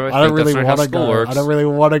think so. I don't really want to go. Works. I don't really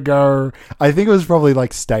want to go. I think it was probably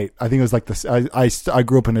like state. I think it was like this. I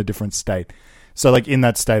grew up in a different state, so like in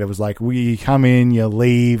that state, it was like we come in, you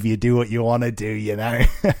leave, you do what you want to do, you know.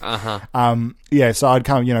 Yeah. So I'd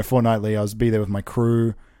come, you know, fortnightly. I was be there with my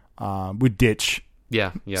crew. We'd ditch.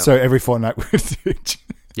 Yeah. So every fortnight we'd ditch.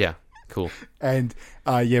 Yeah. Cool. And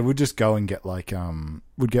we'd just go and get like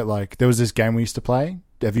there was this game we used to play.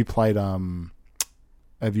 Have you played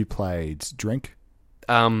Drink?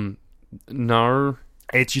 No.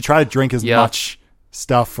 It's you try to drink as Yeah. much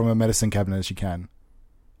stuff from a medicine cabinet as you can.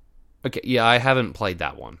 Okay, yeah, I haven't played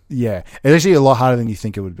that one. Yeah. It's actually a lot harder than you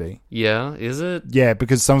think it would be. Yeah, is it? Yeah,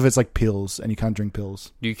 because some of it's like pills and you can't drink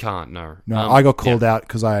pills. You can't, no. No, I got called out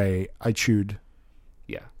because I chewed.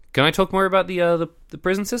 Yeah. Can I talk more about the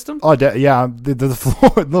prison system? Oh, yeah. The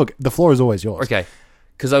floor. Look, the floor is always yours. Okay.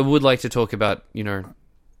 Because I would like to talk about, you know,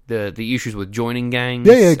 the issues with joining gangs.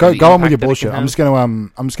 Yeah. Go and the on with your impact that it bullshit.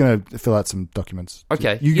 can I'm just gonna fill out some documents.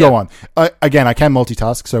 Okay, You yeah. go on. Again, I can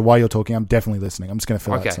multitask, so while you're talking, I'm definitely listening. I'm just gonna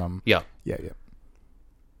fill have. out Okay. some. Yeah. Yeah.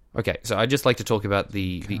 Okay, so I'd just like to talk about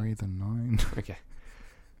the Carry the 9. Okay.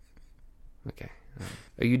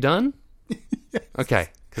 Are you done? Yes. Okay.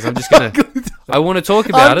 Because I'm just gonna. I want to talk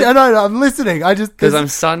about it. No, I'm listening. I just Because I'm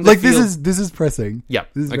starting to like feel... this is pressing. Yeah.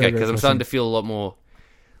 This is Okay. very, Because very I'm starting to pressing. feel a lot more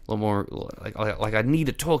like I need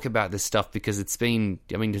to talk about this stuff because it's been.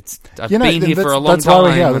 I mean, I've been here for a long that's why time.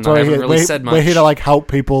 we're here. And That's I why we're haven't here. really said much. We're here to like help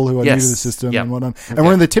people who are new to Yes. the system Yep. and whatnot. And Okay.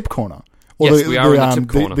 we're in the tip corner. Or Yes, we are in the tip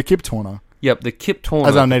corner. The kip corner, Yep. The Kip Torner.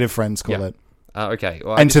 as our native friends call Yeah. it. Okay.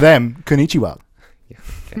 Well, And to them, konnichiwa.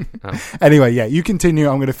 okay. Anyway, yeah, you continue.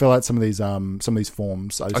 I'm going to fill out some of these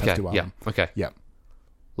forms. I just Okay. have to. Yeah. Okay. Yeah.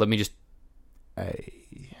 Let me just.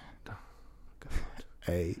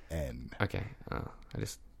 A-N. Okay. I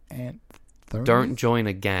just Anthony. don't join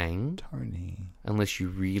a gang Tony. unless you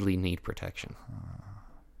really need protection.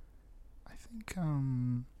 I think,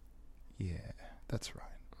 yeah, that's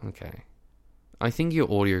right. Okay. I think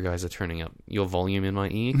your audio guys are turning up your volume in my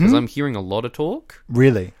ear because I'm hearing a lot of talk.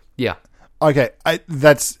 Really? Yeah. Okay,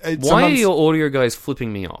 Why are your audio guys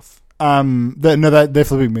flipping me off? they're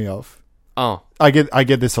flipping me off. Oh. I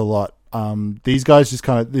get this a lot. These guys just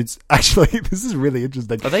kind of, it's actually, this is really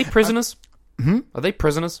interesting. Are they prisoners? Are they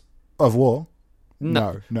prisoners? Of war?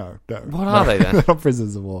 No. No. What are they then? They're not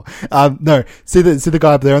prisoners of war. No, see the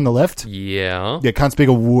guy up there on the left? Yeah. Yeah, can't speak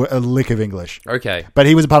a lick of English. Okay. But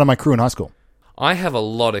he was a part of my crew in high school. I have a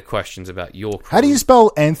lot of questions about your crew. How do you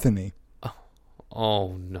spell Anthony?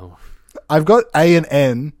 Oh, no. I've got A and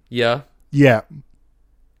N. Yeah. Yeah,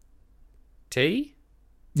 T?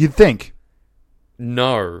 you'd think.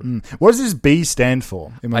 No. What does this B stand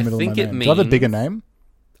for in my I middle think of my it name? Do I have a means- bigger name?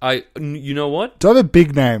 You know what? Do I have a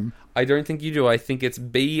big name? I don't think you do. I think it's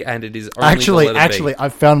B and it is only the letter B. Actually, I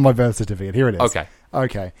found my birth certificate. Here it is.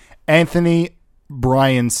 Okay. Anthony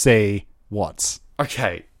Brian C. Watts.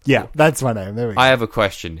 Okay. Yeah, that's my name. There we go. I have a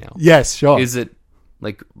question now. Yes, sure. Is it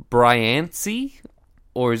like Bryancy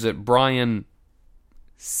or is it Brian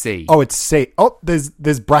C? Oh, it's C. Oh, there's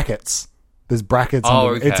brackets. There's brackets. Oh,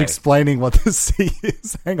 under it. It's okay. explaining what the C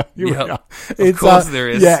is. Hang on. Here we Yep. go. Of course there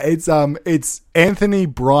is. Yeah, it's Anthony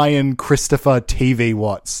Brian Christopher TV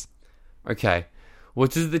Watts. Okay.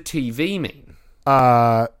 What does the TV mean?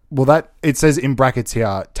 Well, that it says in brackets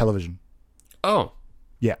here, television. Oh.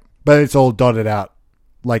 Yeah, but it's all dotted out,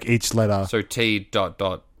 like each letter. So T dot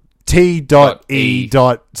dot. T dot E. E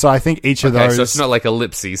dot. So I think each of Okay, those. so it's not like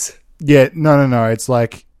ellipses. Yeah, no. It's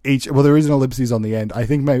like each. Well, there is an ellipses on the end. I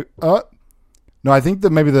think maybe. No, I think that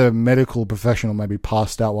maybe the medical professional maybe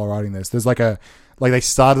passed out while writing this. There's like they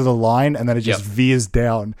started a line and then it just Yep. veers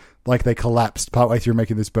down, like they collapsed partway through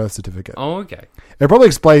making this birth certificate. Oh, okay. It probably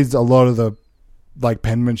explains a lot of the like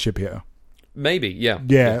penmanship here. Maybe, yeah.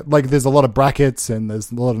 Yeah, like there's a lot of brackets and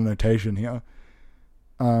there's a lot of notation here.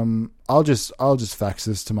 I'll just fax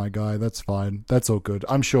this to my guy. That's fine. That's all good.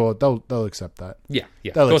 I'm sure they'll accept that. Yeah,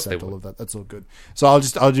 yeah. They'll Of course they accept all will. of that. That's all good. So I'll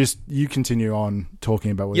just you continue on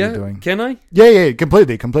talking about what Yeah, you're doing. can I? Yeah,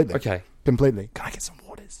 completely. Okay. Completely. Can I get some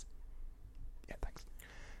waters? Yeah, thanks.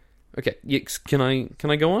 Okay. Yes, can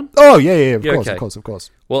I go on? Oh yeah, of Yeah, course, okay. of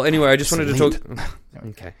course. Well, anyway, I just wanted to Salute. talk.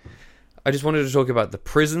 Okay, I just wanted to talk about the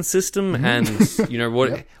prison system Mm-hmm. and you know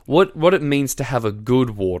what it means to have a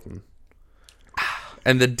good warden,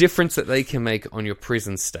 and the difference that they can make on your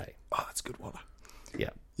prison stay. Oh, that's good water. Yeah.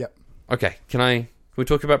 Yep. Okay. Can we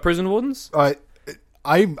talk about prison wardens?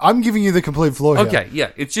 I'm giving you the complete floor here. Okay.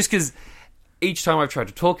 Yeah. It's just because each time I've tried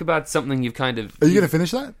to talk about something, you've kind of. Are you going to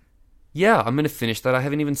finish that? Yeah, I'm going to finish that. I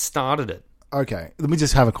haven't even started it. Okay. Let me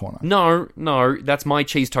just have a corner. No, that's my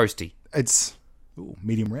cheese toasty. It's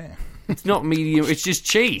medium rare. It's not medium. It's just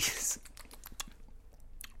cheese.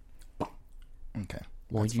 Okay.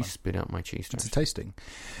 Why'd you spit out my cheese It's toast? tasting.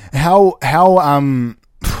 How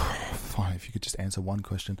fine, if you could just answer one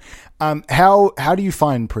question. How do you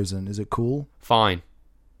find prison? Is it cool? Fine.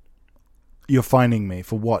 You're finding me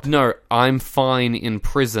for what? No, I'm fine in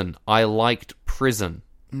prison. I liked prison.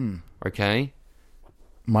 Hmm. Okay?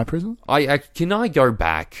 My prison? Can I go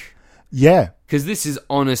back? Yeah. Because this is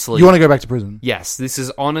honestly... You want to go back to prison? Yes, this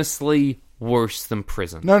is honestly worse than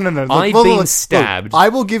prison. No. Look, I've look, been look, stabbed. I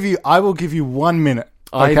will give you 1 minute.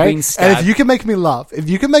 Okay? I've been And stabbed. if you can make me laugh,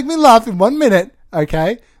 in 1 minute,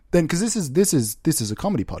 okay? Then because this is a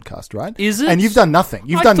comedy podcast, right? Is it? And you've done nothing.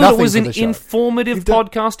 You've I done thought nothing it was for an the show. informative You've done-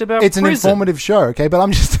 podcast about It's an prison. informative show, okay? But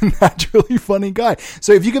I'm just a naturally funny guy.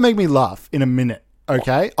 So if you can make me laugh in a minute,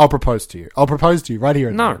 okay, I'll propose to you. I'll propose to you right here.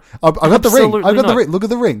 And No. now. I got the ring. Absolutely I got the not. ring. Look at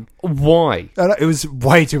the ring. Why? It was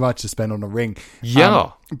way too much to spend on a ring.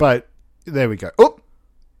 Yeah. But there we go. Oh,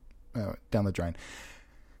 down the drain.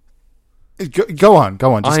 Go on.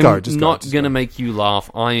 Just I'm go. Just go. not Just going to go. make you laugh.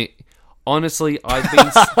 Honestly, I've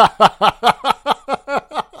been...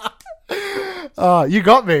 You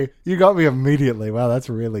got me. You got me immediately. Wow, that's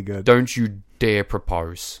really good. Don't you dare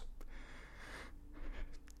propose.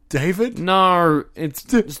 David? No,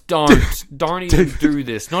 don't even do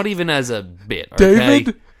this. Not even as a bit. Okay?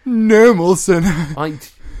 David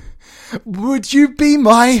Nermelson. Would you be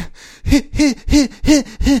my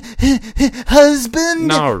husband?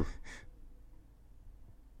 No.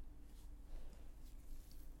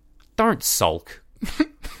 Don't sulk.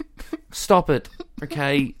 Stop it.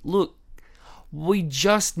 Okay, look. We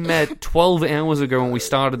just met 12 hours ago when we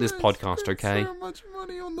started this podcast, okay? So much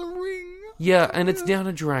money on the ring. Yeah, and it's down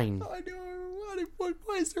a drain. I know.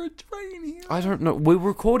 Why is there a drain here? I don't know. We're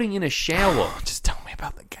recording in a shower. Just tell me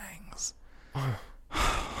about the gangs.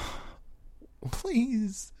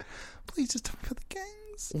 Please just tell me about the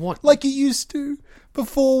gangs. What? Like you used to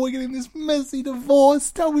before we're getting this messy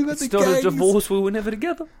divorce. Tell me about the It's not gangs. a divorce. We were never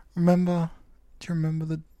together. Remember? Do you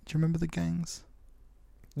remember the gangs?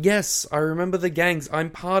 Yes, I remember the gangs. I'm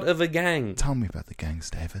part of a gang. Tell me about the gangs,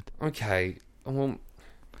 David. Okay. Well,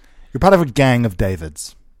 You're part of a gang of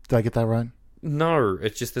Davids. Did I get that right? no.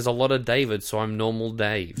 It's just there's a lot of Davids, so I'm normal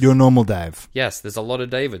Dave. You're normal Dave. Yes, there's a lot of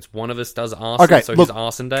Davids. One of us does arson, Okay, so look, he's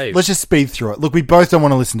Arson Dave. Let's just speed through it. Look, we both don't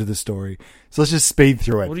want to listen to the story, so let's just speed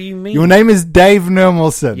through it. What do you mean? Your name is Dave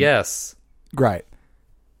Nermelson. Yes. Great.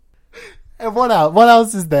 And what else? What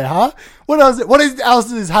else is there, huh? What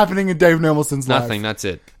else is happening in Dave Nermelson's life? Nothing, that's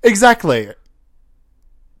it. Exactly.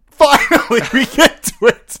 Finally, we get to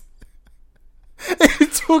it.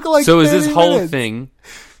 It took like So is this 30 whole minutes. thing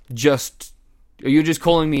just... Are you just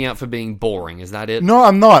calling me out for being boring? Is that it? No,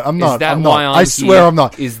 I'm not. I'm Is not. that I'm why not. I'm I swear here? I'm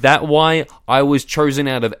not. Is that why I was chosen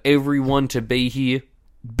out of everyone to be here?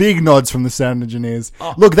 Big nods from the sound engineers.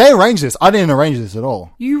 Look, they arranged this. I didn't arrange this at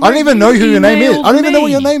all. You I don't even know who your name is. emailed I don't even know what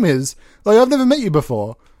me. your name is. Like, I've never met you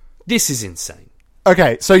before. This is insane.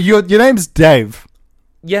 Okay, so your name's Dave.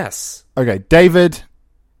 Yes. Okay, David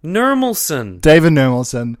Nermelson.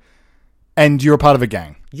 Nermelson, and you're a part of a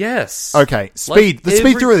gang. Yes. Okay, speed. Let's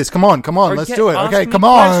speed through this. Come on, let's do it. Ask Okay, me come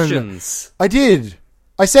on. questions. I did.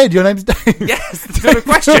 I said your name's Dave. Yes, it's not a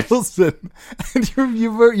question. Nermelson. And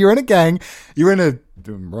you're in a gang. You're in a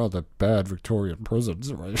rather bad Victorian prison.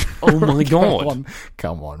 Oh my God.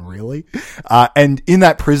 Come on, really? And in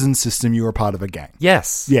that prison system, you were a part of a gang.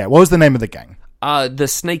 Yes. Yeah, what was the name of the gang? The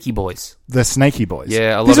Snaky Boys. The Snaky Boys.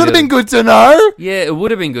 Yeah, a lot This of would have the- been good to know. Yeah, it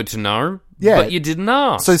would have been good to know. Yeah. But you didn't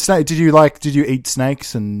ask. So, did you eat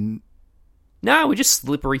snakes and No, we're just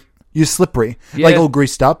slippery. you're slippery, Yeah. like all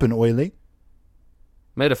greased up and oily?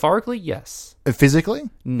 Metaphorically, yes. Physically,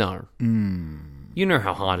 No. You know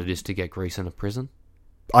how hard it is to get grease in a prison?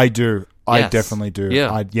 I do. I Yes. definitely do.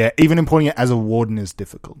 Yeah. Even importing it as a warden is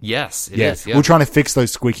difficult. Yes, it Yeah, is. Yeah. we're trying to fix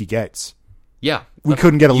those squeaky gates. Yeah. We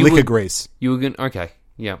couldn't get a You lick of would- grease. You were going to... Okay.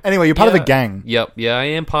 Yeah. Anyway, you're part of Yeah. a gang. Yep. Yeah, I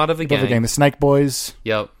am part of a Part of a gang. gang. The Snake Boys.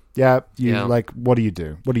 Yep. Yeah. Yeah. What do you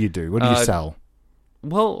do? What do you do? What do you sell?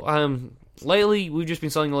 Well, lately we've just been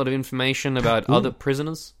selling a lot of information about other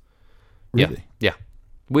prisoners. Really? Yeah.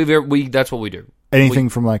 We that's what we do. Anything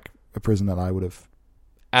from like a prison that I would have.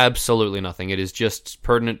 Absolutely nothing. It is just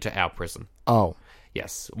pertinent to our prison. Oh.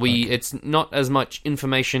 Yes. It's not as much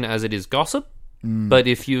information as it is gossip, but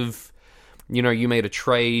if you've you made a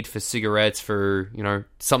trade for cigarettes for,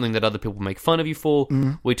 something that other people make fun of you for,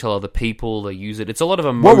 we tell other people, they use it. It's a lot of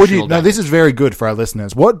emotional What would you? No, damage. this is very good for our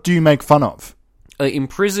listeners. What do you make fun of? In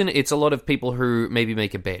prison, it's a lot of people who maybe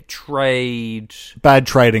make a bad trade. Bad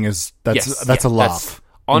trading is that's Yes, a yeah, laugh. in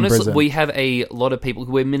Honestly, prison. we have a lot of people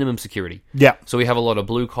who are minimum security. Yeah. So we have a lot of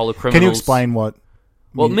blue-collar criminals. Can you explain what?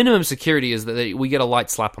 Well, minimum security is that we get a light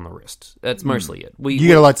slap on the wrist. That's mostly it. You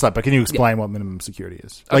get a light slap, but can you explain what minimum security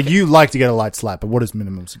is? Like, you like to get a light slap, but what is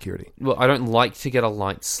minimum security? Well, I don't like to get a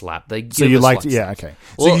light slap. They give So you us like light to, yeah, slaps. okay.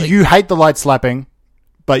 Well, So you hate the light slapping,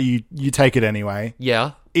 but you take it anyway,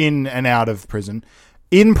 Yeah. in and out of prison.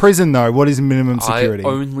 In prison, though, what is minimum security? I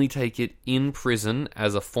only take it in prison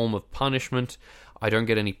as a form of punishment. I don't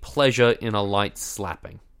get any pleasure in a light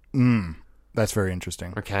slapping. That's very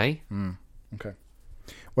interesting. Okay? Okay.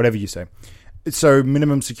 Whatever you say. So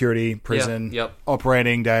minimum security, prison, yep.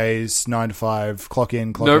 operating days, 9 to 5, clock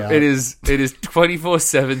in, clock No, out. it is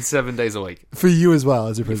 24/7, 7 days a week. For you as well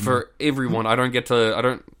as a prisoner. For everyone. I don't get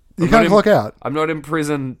to... You can't clock out. I'm not in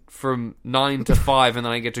prison from 9 to 5 and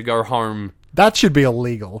then I get to go home. That should be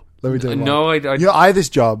illegal. Let me tell you what. No, I I had this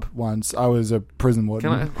job once. I was a prison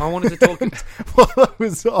warden. I wanted to talk... While I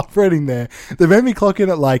was operating there, they made me clock in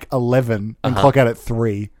at like 11 and clock out at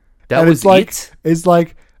 3. That and was it's like, it? It's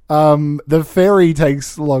like, the ferry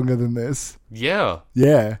takes longer than this. Yeah.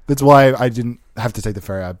 Yeah. That's why I didn't have to take the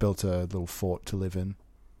ferry. I built a little fort to live in.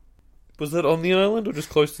 Was that on the island or just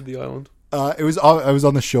close to the island? It was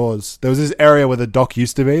on the shores. There was this area where the dock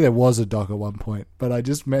used to be. There was a dock at one point, but I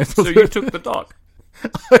just met. So you took the dock.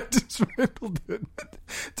 I dismantled it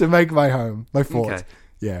to make my home, my fort. Okay.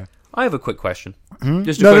 Yeah. I have a quick question. Hmm?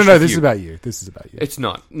 Just a No. question for This you. is about you. This is about you. It's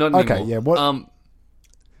not Okay, anymore. yeah, what-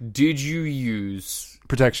 Did you use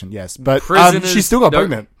Protection, yes, but prisoners? she still got no-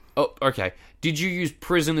 pregnant. Oh, okay. Did you use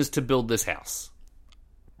prisoners to build this house?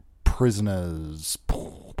 Prisoners.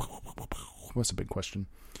 What's a big question?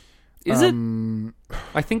 Is it?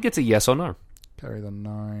 I think it's a yes or no. Carry the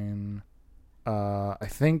 9. I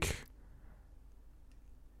think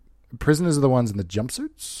prisoners are the ones in the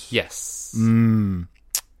jumpsuits. Yes.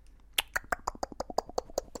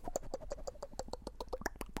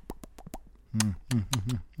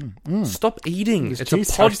 Stop eating. This It's a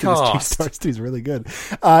cheese toast- This podcast. cheese toast is really good.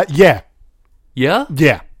 Yeah. Yeah?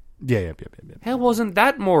 Yeah. How wasn't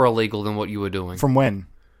that more illegal than what you were doing? From when?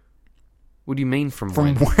 What do you mean from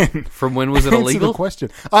From when? when? From when was it Answer illegal? the question.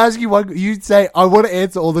 I ask you one. You say I want to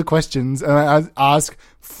answer all the questions, and I ask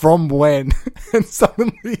from when, and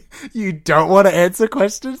suddenly you don't want to answer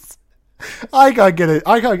questions. I can't get it.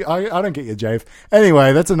 I don't get your Jave.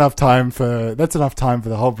 Anyway, that's enough time for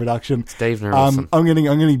the whole production. Dave Nerelson. I'm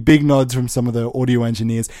getting big nods from some of the audio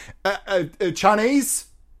engineers. Chinese?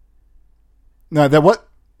 No, they're what?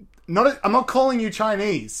 I'm not calling you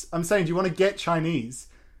Chinese. I'm saying, do you want to get Chinese?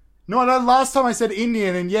 No, I know last time I said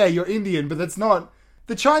Indian, and yeah, you're Indian, but that's not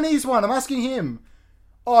the Chinese one. I'm asking him.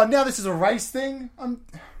 Oh, now this is a race thing.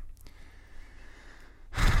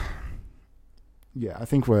 Yeah, I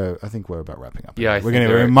think we're about wrapping up. Yeah, we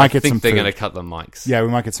might get some they're food. going to cut the mics. Yeah, we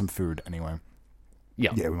might get some food anyway.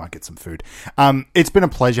 Yeah. Yeah, we might get some food. It's been a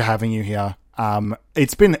pleasure having you here.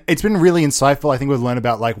 It's been really insightful. I think we've learned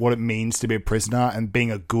about like what it means to be a prisoner and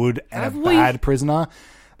being a good and Have a we? bad prisoner.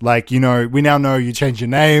 Like, we now know you change your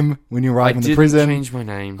name when you arrive in the didn't prison. change my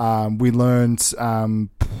name. We learned.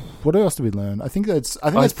 What else did we learn? I think that's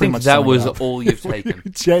pretty much that summed was it up. all you've taken. We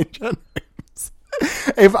change our names.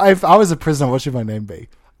 If I was a prisoner, what should my name be?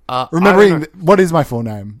 I don't Remembering know. what is my full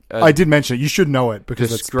name? I did mention it. You should know it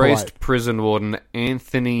because it's Disgraced polite. prison warden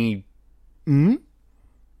Anthony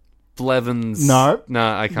Blevins. No.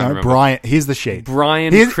 I can't No, remember. Brian. Here's the sheet.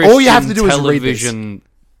 Brian Here's- Christian all you have to do is read this. Television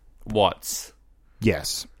Watts.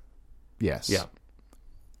 Yes. Yeah.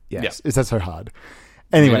 Yes. Is that so hard?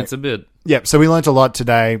 Anyway, Anyway, it's a bit. yep. So we learnt a lot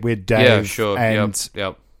today with Dave. Yeah, sure. And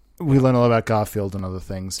Yep. we learned a lot about Garfield and other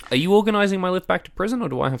things. Are you organising my lift back to prison, or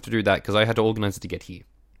do I have to do that? Because I had to organise it to get here.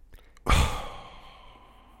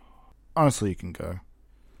 Honestly, you can go.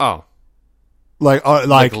 Oh.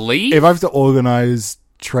 Like leave? if I have to organize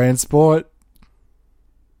transport,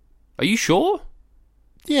 Are you sure?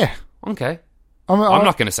 yeah. Okay. I'm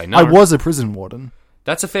not going to say no. I was a prison warden.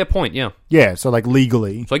 That's a fair point, yeah. Yeah, so like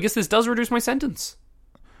legally. So I guess this does reduce my sentence.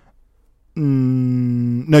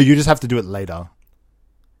 No, you just have to do it later.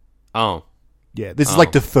 Oh. Yeah, this is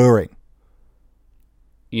like deferring.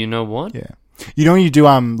 You know what? Yeah. You know when you do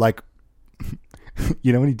like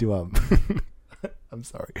you know when you do I'm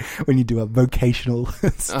sorry. When you do vocational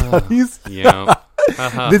studies. Yeah.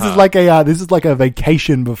 This is like a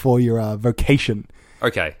vacation before your vocation.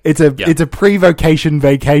 Okay. It's a pre-vocation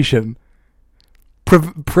vacation.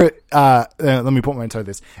 Let me put my into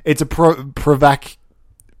this. It's a provac.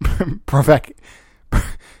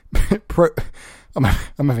 I'm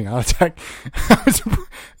having a heart attack.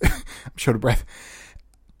 I'm short of breath.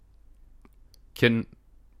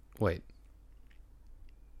 Wait.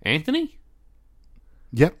 Anthony?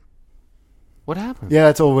 Yep. What happened? Yeah,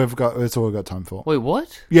 that's all we've got. That's all we've got time for. Wait,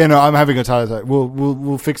 what? Yeah, no, I'm having a heart attack.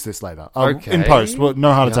 We'll fix this later. Okay. In post. Well,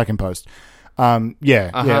 no heart attack in post.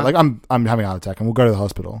 Yeah. Like I'm having a heart attack, and we'll go to the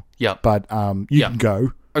hospital. Yep. But you can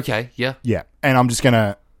go. Okay, yeah. Yeah, and I'm just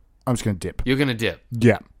gonna dip. You're gonna dip.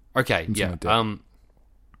 Yeah. Okay, yeah. gonna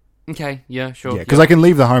dip. Okay, yeah, sure. Yeah, because I can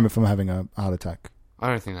leave the home if I'm having a heart attack. I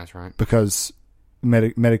don't think that's right. Because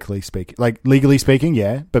medically speaking, like legally speaking,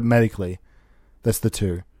 yeah, but medically, that's the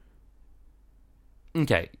two.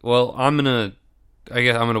 Okay, well, I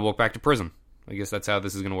guess I'm gonna walk back to prison. I guess that's how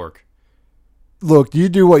this is gonna work. Look, you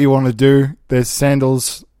do what you want to do. There's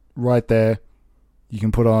sandals right there. You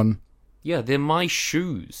can put on. Yeah, they're my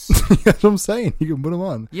shoes. That's what I'm saying. You can put them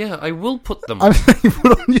on. Yeah, I will put them on. I'm saying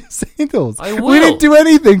put on your sandals. I will. We didn't do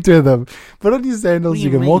anything to them. Put on your sandals. What do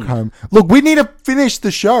You you can walk mean? home. Look, we need to finish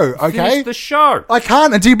the show. Okay. Finish the show. I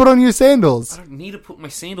can't until you put on your sandals. I don't need to put my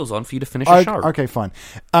sandals on for you to finish a show. Okay, fine.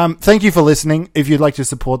 Thank you for listening. If you'd like to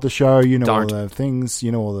support the show, you know Don't. all the things,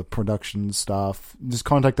 you know all the production staff. Just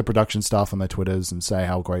contact the production staff on their Twitters and say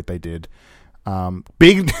how great they did.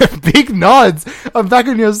 Big big nods. I'm back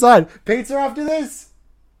on your side. Pizza after this?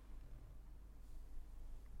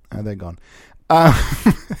 Oh, they're gone.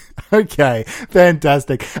 Okay,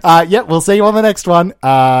 fantastic. Yep, we'll see you on the next one.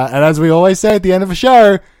 And as we always say at the end of a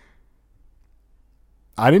show,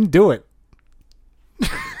 I didn't do it.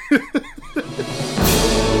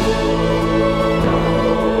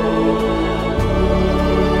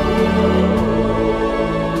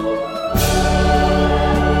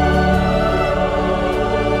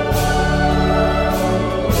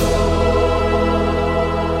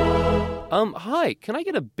 Hi, can I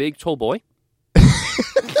get a big tall boy?